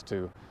motorist has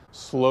to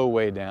slow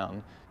way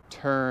down,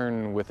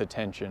 turn with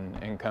attention,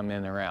 and come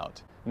in or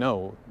out?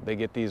 No, they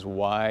get these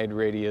wide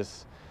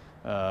radius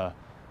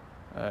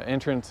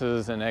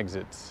entrances and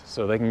exits,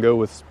 so they can go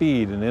with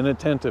speed and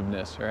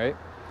inattentiveness, right?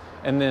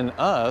 And then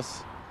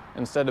us,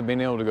 instead of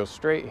being able to go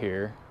straight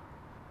here,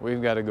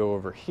 we've got to go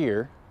over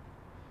here,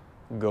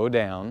 go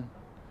down,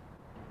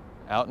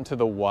 out into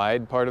the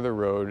wide part of the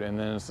road, and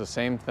then it's the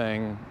same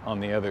thing on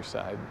the other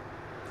side.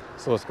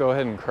 So let's go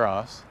ahead and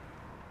cross.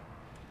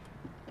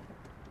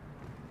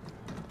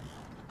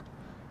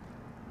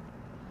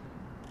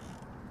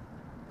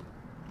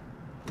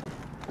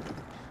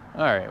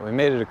 All right, we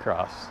made it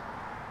across.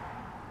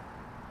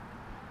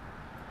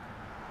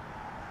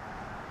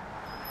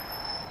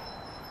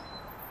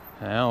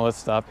 Now let's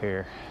stop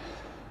here.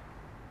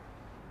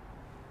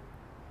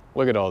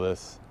 Look at all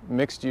this.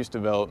 Mixed use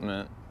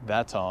development,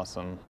 that's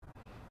awesome.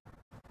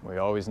 We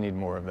always need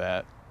more of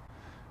that.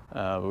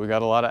 But we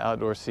got a lot of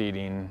outdoor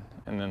seating,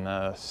 and then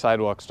the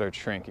sidewalk starts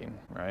shrinking,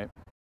 right?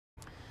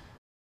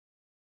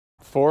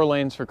 4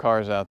 lanes for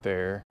cars out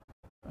there,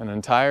 an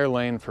entire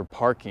lane for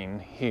parking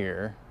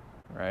here,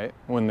 right?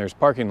 When there's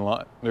parking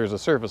lot, there's a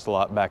surface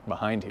lot back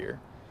behind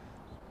here.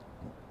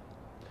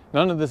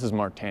 None of this is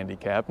marked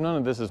handicap. None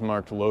of this is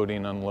marked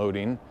loading,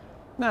 unloading.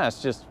 Nah,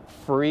 it's just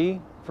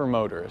free for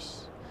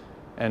motorists.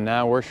 And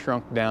now we're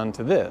shrunk down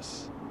to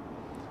this,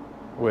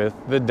 with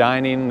the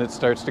dining that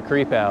starts to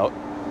creep out.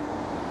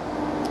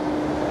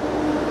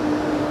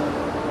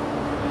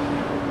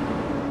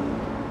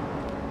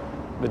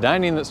 The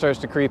dining that starts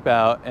to creep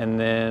out, and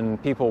then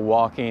people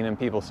walking and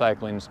people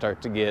cycling start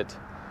to get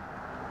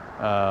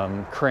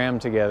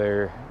crammed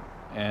together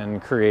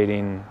and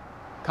creating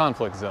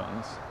conflict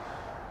zones.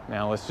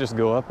 Now let's just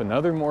go up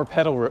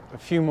a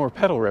few more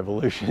pedal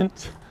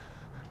revolutions.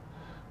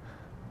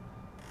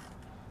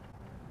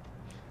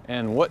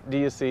 And what do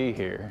you see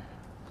here?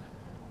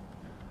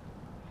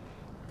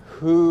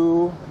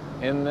 Who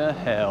in the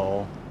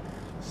hell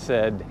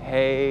said,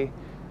 hey,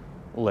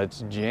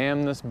 let's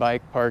jam this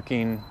bike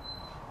parking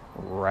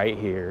right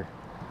here?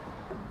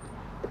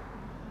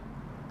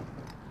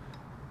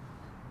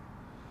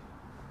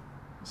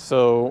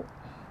 So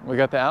we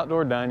got the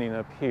outdoor dining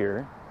up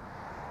here.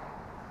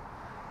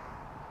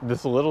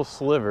 This little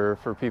sliver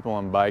for people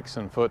on bikes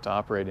and foot to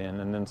operate in,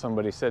 and then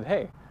somebody said,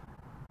 hey,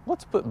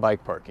 let's put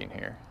bike parking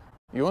here.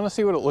 You want to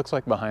see what it looks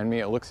like behind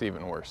me? It looks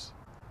even worse.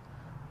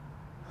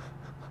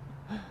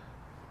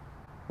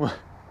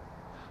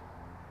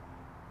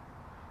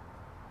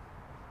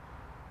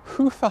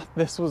 Who thought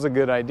this was a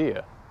good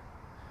idea?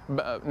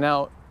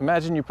 Now,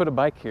 imagine you put a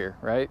bike here,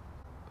 right?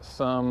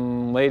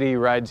 Some lady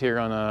rides here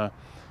on a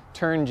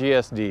Turn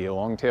GSD, a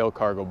long-tail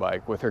cargo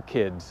bike, with her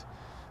kids.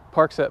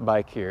 Parks that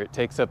bike here. It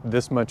takes up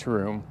this much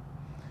room.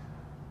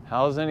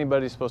 How is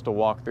anybody supposed to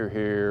walk through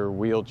here,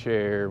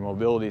 wheelchair,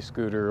 mobility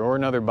scooter, or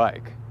another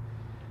bike?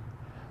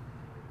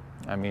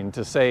 I mean,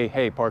 to say,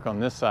 hey, park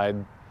on this side,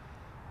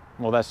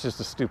 well, that's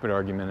just a stupid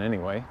argument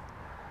anyway.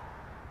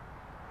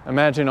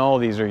 Imagine all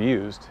these are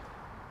used.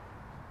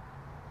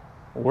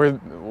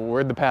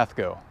 Where'd the path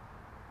go?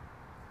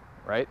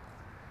 Right?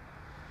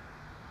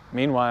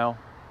 Meanwhile,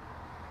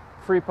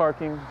 free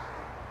parking.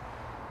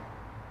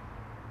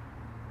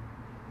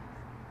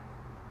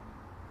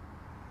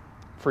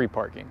 Free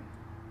parking.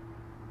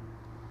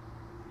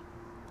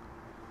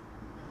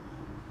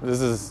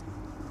 It's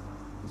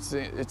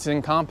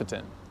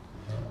incompetent.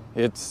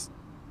 It's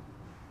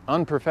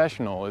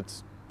unprofessional.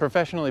 It's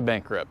professionally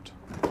bankrupt.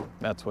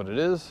 That's what it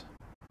is.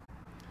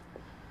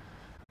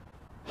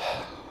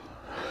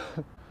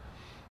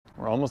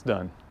 We're almost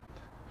done.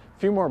 A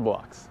few more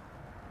blocks.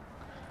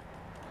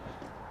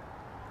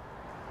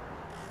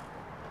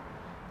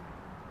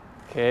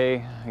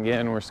 Okay,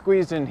 again, we're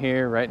squeezed in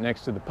here right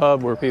next to the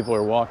pub where people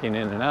are walking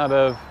in and out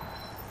of.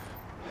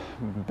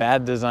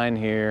 Bad design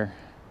here.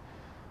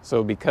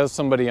 So because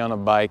somebody on a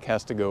bike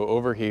has to go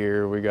over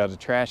here, we got a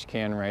trash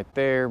can right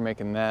there,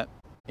 making that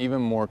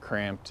even more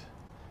cramped.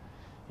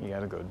 You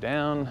gotta go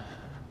down.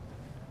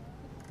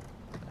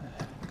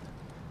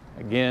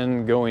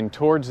 Again, going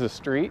towards the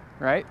street,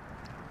 right?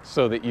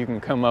 So that you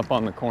can come up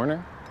on the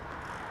corner.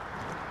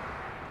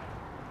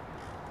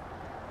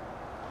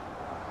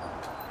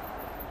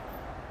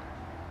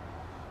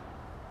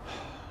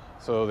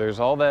 So there's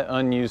all that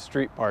unused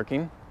street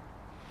parking,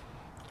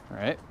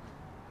 right?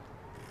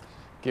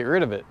 Get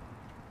rid of it.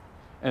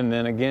 And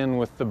then again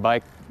with the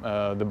bike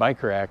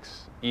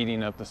racks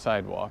eating up the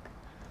sidewalk.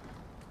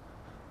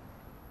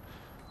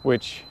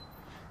 Which,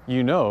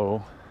 you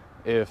know,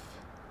 if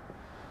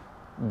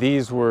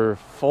these were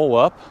full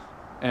up,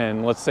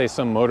 and let's say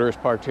some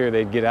motorist parked here,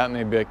 they'd get out and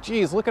they'd be like,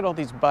 geez, look at all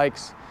these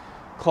bikes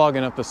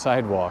clogging up the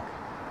sidewalk.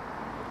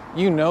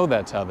 You know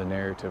that's how the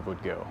narrative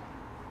would go.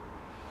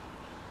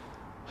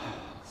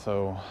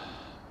 So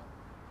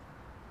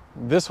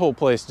this whole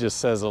place just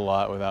says a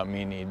lot without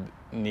me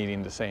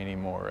needing to say any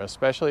more,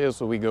 especially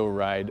as we go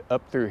ride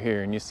up through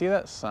here. And you see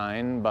that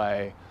sign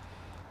by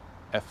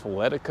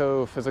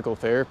Athletico Physical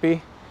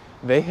Therapy?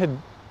 They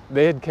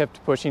had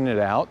kept pushing it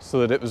out so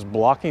that it was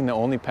blocking the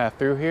only path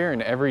through here,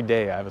 and every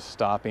day I was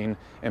stopping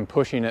and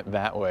pushing it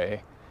that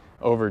way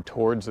over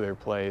towards their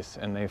place,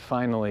 and they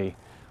finally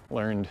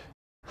learned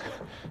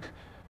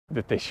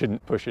that they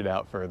shouldn't push it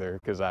out further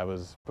because I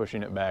was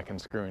pushing it back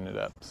and screwing it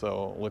up.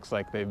 So it looks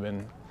like they've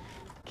been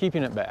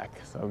keeping it back.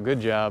 So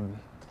good job.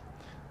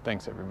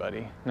 Thanks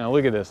everybody. Now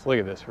look at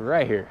this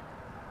right here.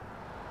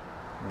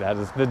 That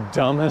is the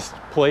dumbest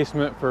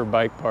placement for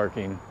bike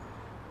parking.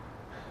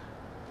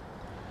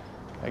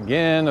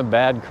 Again, a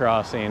bad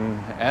crossing,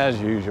 as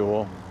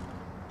usual.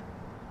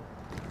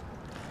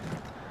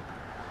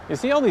 You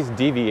see all these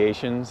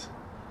deviations?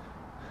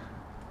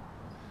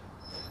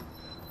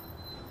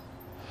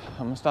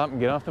 I'm gonna stop and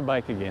get off the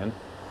bike again.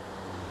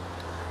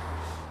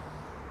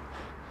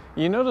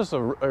 You notice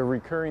a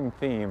recurring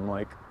theme,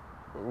 like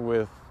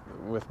with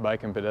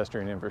bike and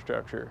pedestrian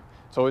infrastructure.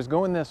 It's always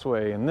going this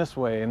way and this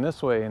way and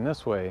this way and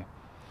this way,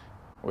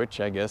 which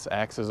I guess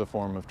acts as a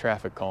form of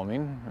traffic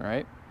calming,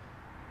 right?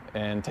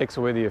 And takes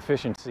away the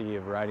efficiency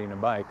of riding a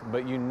bike,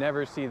 but you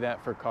never see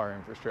that for car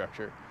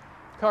infrastructure.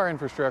 Car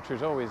infrastructure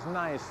is always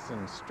nice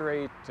and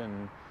straight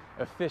and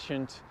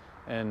efficient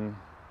and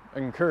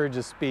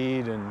encourages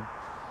speed, and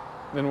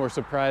then we're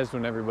surprised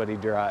when everybody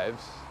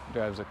drives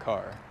a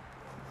car.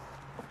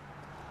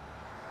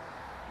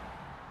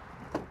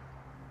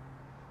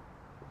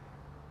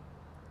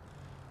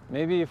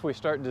 Maybe if we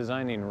start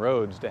designing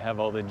roads to have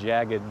all the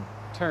jagged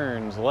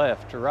turns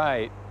left,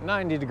 right,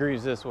 90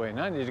 degrees this way,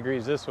 90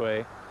 degrees this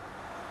way,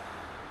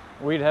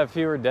 we'd have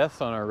fewer deaths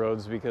on our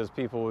roads because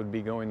people would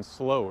be going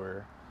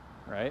slower,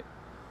 right?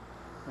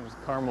 There's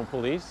Carmel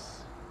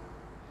Police.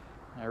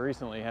 I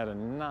recently had a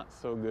not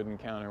so good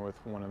encounter with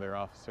one of their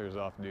officers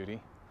off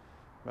duty,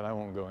 but I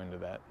won't go into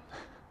that.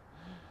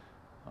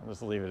 I'll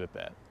just leave it at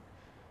that.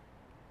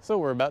 So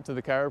we're about to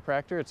the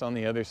chiropractor. It's on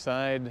the other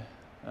side.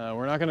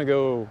 We're not gonna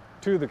go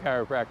to the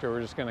chiropractor.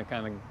 We're just gonna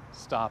kind of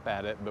stop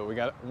at it, but we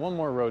got one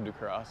more road to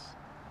cross.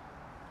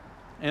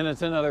 And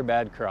it's another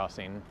bad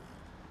crossing.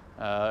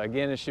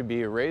 Again, it should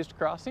be a raised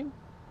crossing.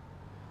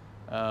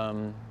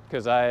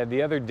 Because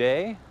the other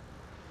day,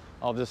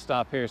 I'll just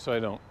stop here so I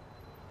don't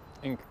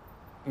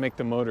make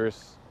the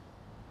motorists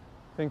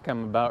think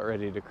I'm about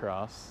ready to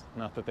cross.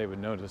 Not that they would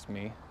notice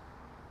me.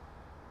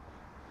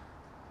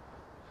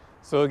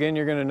 So again,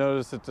 you're gonna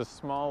notice it's a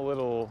small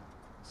little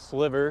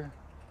sliver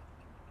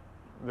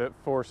that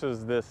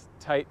forces this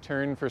tight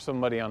turn for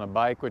somebody on a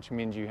bike, which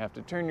means you have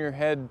to turn your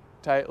head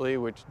tightly,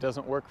 which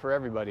doesn't work for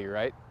everybody,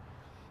 right?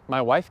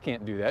 My wife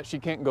can't do that. She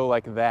can't go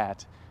like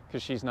that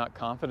because she's not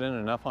confident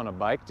enough on a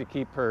bike to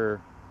keep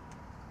her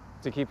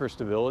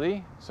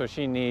stability. So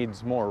she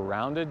needs more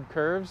rounded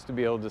curves to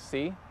be able to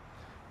see.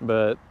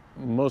 But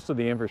most of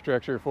the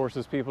infrastructure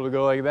forces people to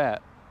go like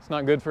that. It's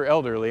not good for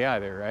elderly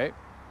either, right?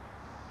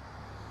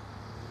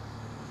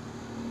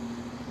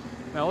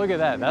 Now look at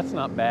that. That's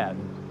not bad.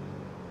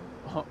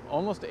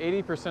 Almost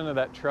 80% of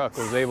that truck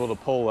was able to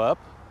pull up.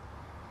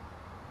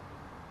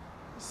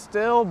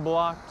 Still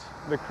blocked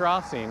the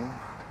crossing,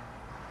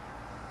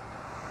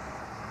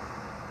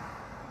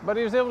 but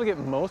he was able to get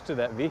most of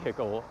that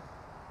vehicle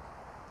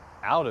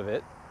out of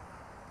it.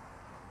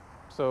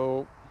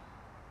 So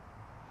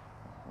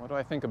what do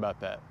I think about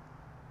that?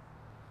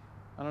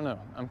 I don't know.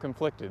 I'm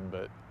conflicted,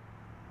 but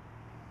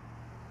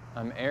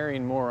I'm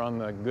erring more on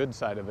the good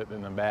side of it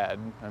than the bad.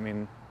 I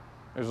mean,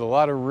 there's a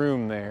lot of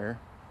room there.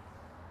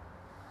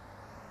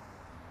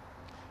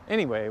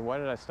 Anyway, why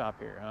did I stop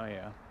here? Oh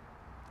yeah.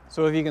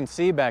 So if you can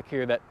see back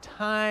here, that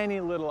tiny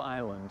little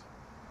island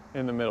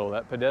in the middle,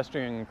 that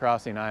pedestrian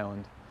crossing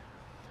island.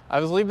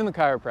 I was leaving the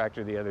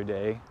chiropractor the other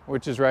day,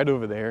 which is right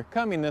over there,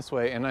 coming this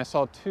way, and I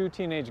saw two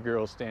teenage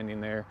girls standing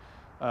there.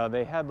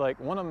 They had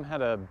one of them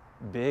had a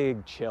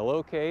big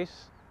cello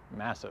case,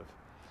 massive.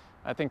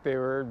 I think they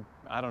were,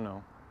 I don't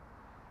know,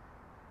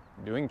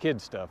 doing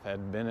kid stuff,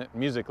 had been at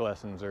music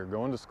lessons or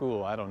going to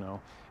school, I don't know.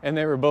 And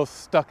they were both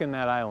stuck in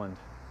that island.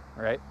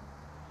 right?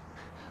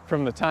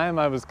 From the time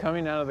I was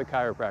coming out of the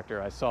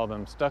chiropractor, I saw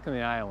them stuck in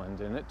the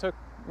island, and it took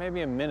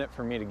maybe a minute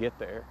for me to get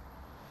there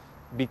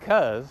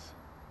because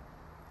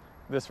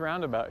this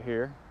roundabout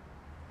here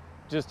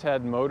just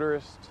had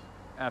motorist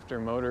after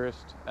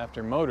motorist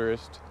after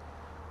motorist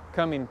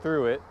coming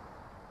through it,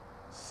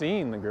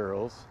 seeing the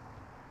girls,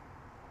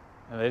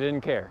 and they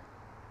didn't care.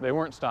 They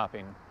weren't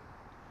stopping.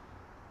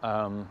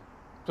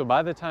 So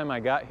by the time I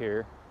got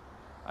here,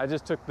 I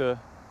just took the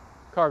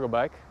cargo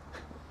bike,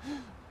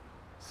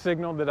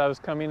 signaled that I was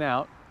coming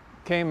out,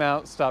 came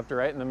out, stopped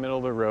right in the middle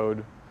of the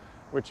road,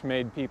 which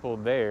made people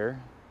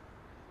there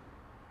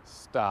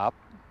stop.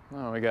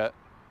 Oh, we got,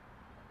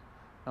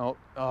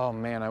 oh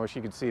man, I wish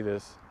you could see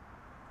this.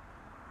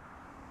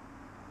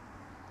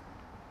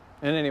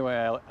 And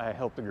anyway, I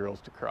helped the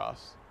girls to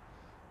cross.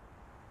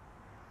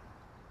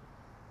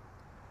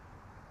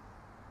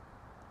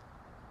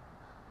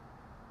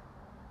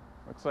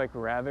 Looks like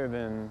rather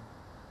than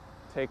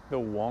take the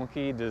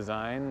wonky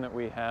design that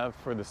we have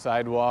for the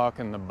sidewalk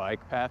and the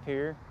bike path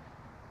here,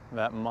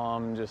 that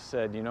mom just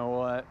said, you know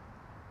what?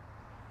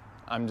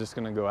 I'm just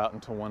gonna go out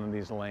into one of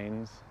these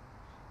lanes,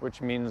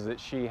 which means that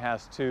she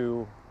has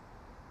to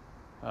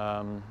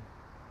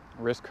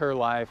risk her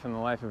life and the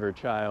life of her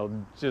child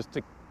just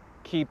to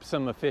keep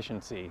some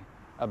efficiency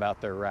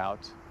about their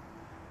route.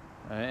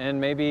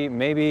 And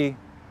maybe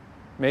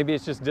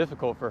it's just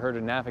difficult for her to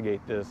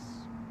navigate this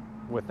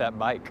with that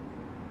bike,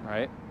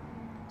 right?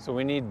 So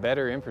we need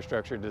better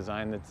infrastructure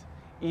design that's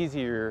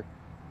easier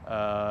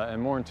and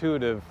more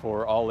intuitive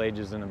for all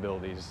ages and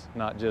abilities,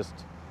 not just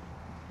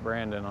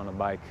Brandon on a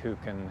bike who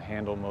can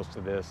handle most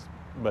of this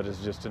but is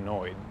just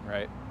annoyed,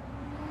 right?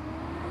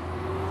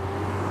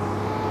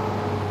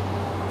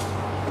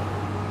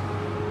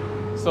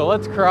 So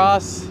let's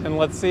cross and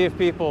let's see if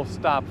people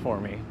stop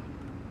for me.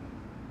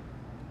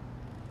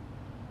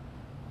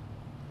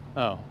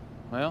 Oh,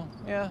 well,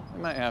 yeah,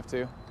 we might have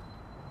to.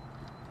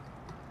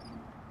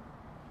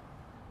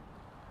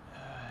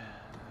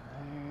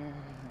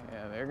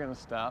 Yeah, they're gonna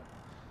stop.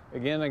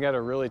 Again, I got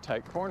a really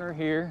tight corner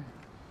here.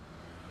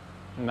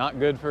 Not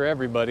good for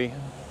everybody.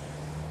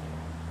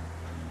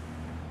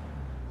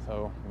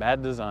 So,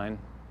 bad design.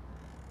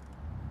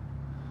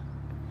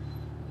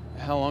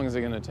 How long is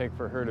it going to take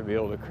for her to be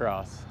able to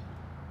cross?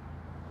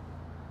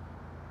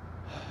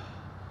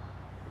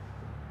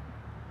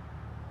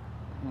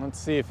 Let's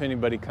see if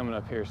anybody coming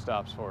up here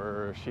stops for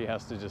her, or if she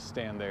has to just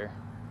stand there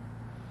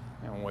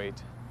and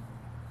wait.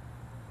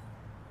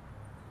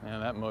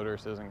 And that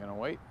motorist isn't going to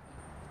wait.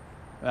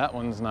 That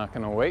one's not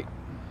going to wait.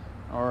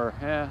 Or,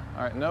 yeah,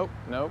 all right, nope.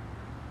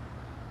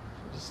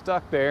 Just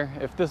stuck there.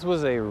 If this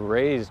was a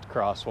raised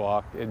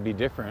crosswalk, it'd be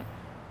different.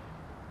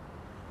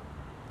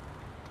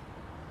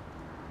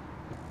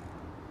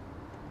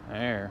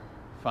 There,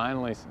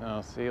 finally,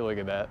 oh, see, look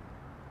at that.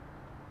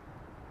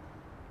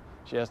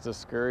 She has to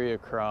scurry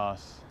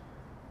across.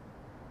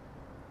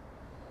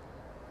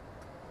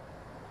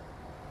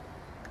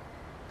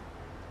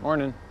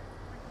 Morning.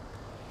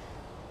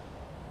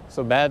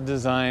 So bad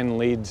design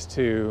leads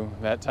to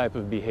that type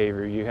of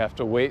behavior. You have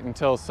to wait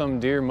until some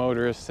dear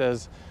motorist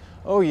says,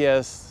 oh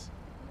yes,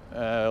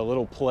 a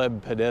little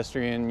pleb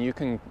pedestrian, you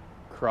can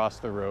cross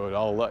the road,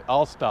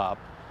 I'll stop.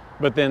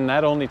 But then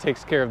that only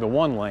takes care of the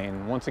one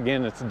lane. Once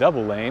again, it's a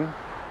double lane.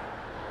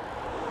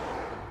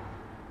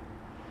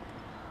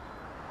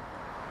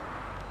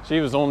 She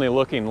was only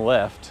looking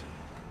left,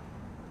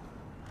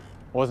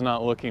 was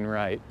not looking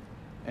right.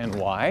 And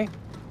why?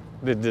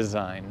 The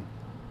design.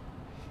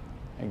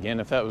 Again,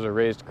 if that was a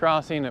raised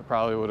crossing, it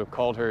probably would have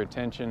called her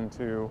attention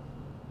to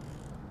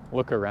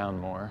look around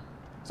more.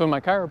 So my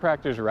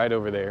chiropractor's right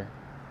over there.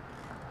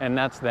 And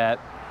that's that.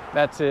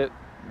 That's it.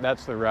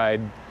 That's the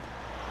ride.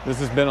 This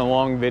has been a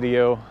long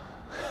video.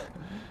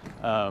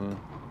 And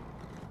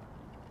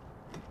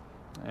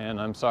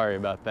I'm sorry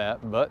about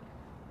that, but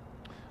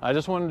I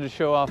just wanted to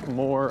show off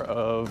more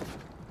of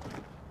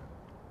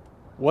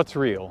what's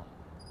real.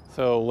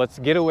 So let's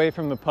get away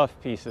from the puff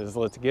pieces.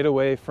 Let's get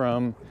away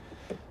from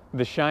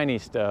the shiny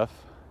stuff,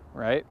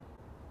 right?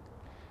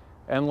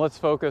 And let's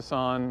focus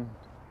on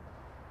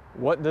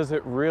what does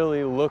it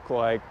really look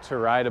like to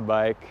ride a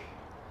bike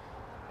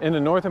in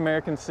a North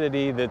American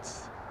city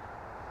that's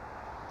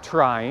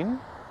trying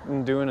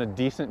and doing a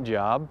decent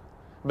job,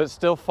 but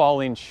still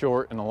falling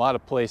short in a lot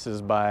of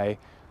places by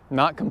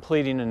not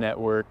completing a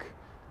network,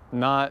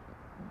 not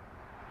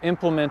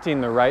implementing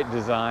the right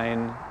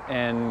design,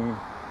 and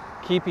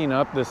keeping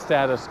up the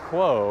status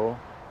quo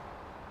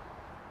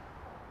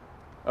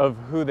of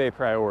who they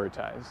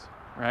prioritize,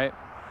 right?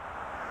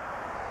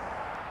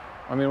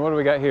 I mean, what do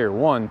we got here?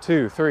 1,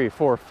 2, 3,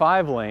 4,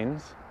 5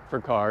 lanes for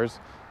cars,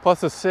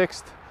 plus a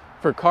 6th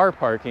for car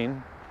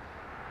parking.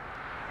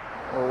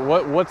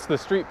 What's the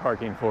street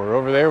parking for?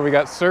 Over there we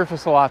got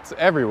surface lots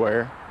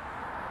everywhere.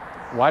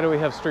 Why do we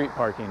have street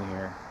parking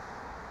here?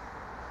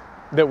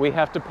 That we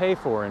have to pay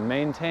for and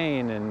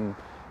maintain, and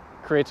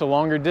creates a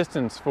longer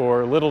distance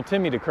for little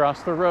Timmy to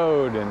cross the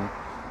road and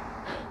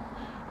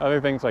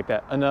other things like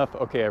that. Enough,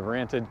 okay, I've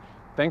ranted.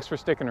 Thanks for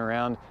sticking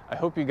around. I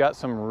hope you got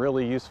some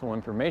really useful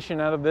information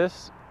out of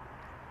this.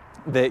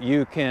 that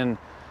you can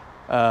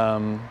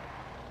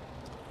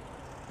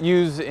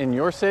use in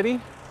your city.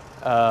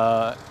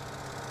 Our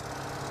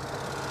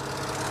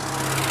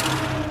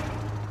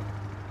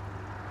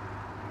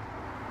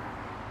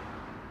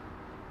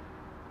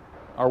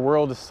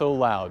world is so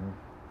loud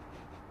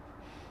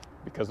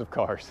because of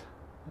cars.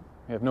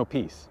 We have no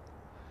peace.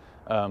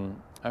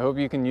 I hope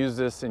you can use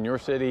this in your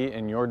city,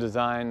 in your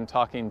design,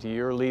 talking to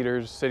your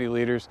leaders, city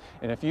leaders.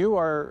 And if you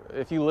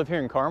live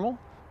here in Carmel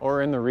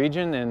or in the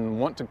region and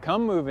want to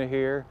come move in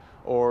here,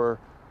 or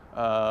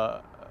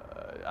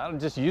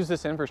just use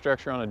this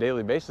infrastructure on a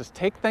daily basis,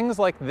 take things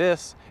like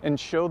this and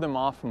show them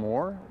off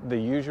more, the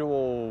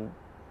usual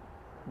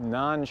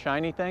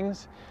non-shiny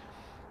things,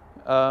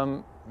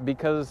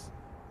 because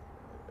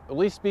at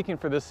least speaking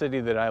for this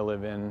city that I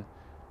live in,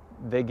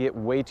 they get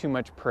way too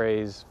much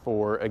praise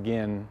for,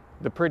 again,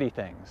 the pretty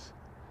things.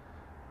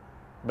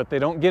 But they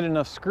don't get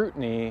enough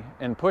scrutiny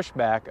and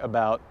pushback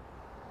about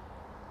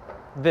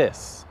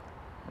this,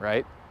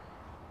 right?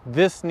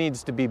 This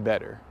needs to be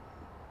better.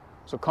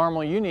 So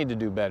Carmel, you need to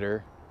do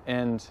better,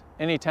 and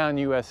any town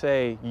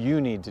USA,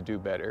 you need to do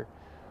better.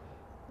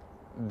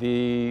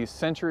 The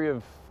century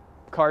of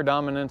car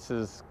dominance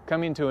is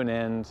coming to an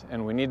end,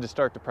 and we need to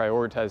start to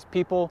prioritize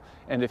people.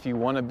 And if you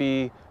want to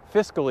be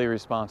fiscally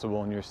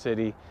responsible in your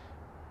city,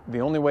 the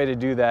only way to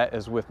do that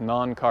is with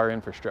non-car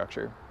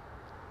infrastructure.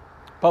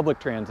 Public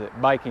transit,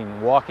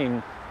 biking,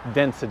 walking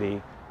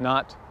density,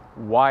 not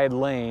wide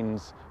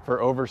lanes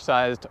for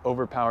oversized,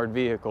 overpowered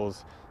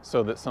vehicles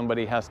so that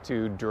somebody has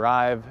to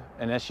drive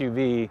an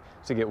SUV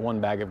to get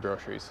one bag of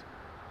groceries.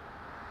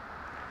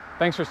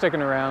 Thanks for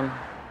sticking around,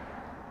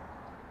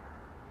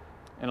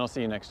 and I'll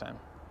see you next time.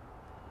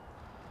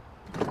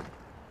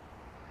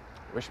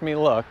 Wish me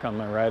luck on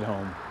my ride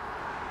home.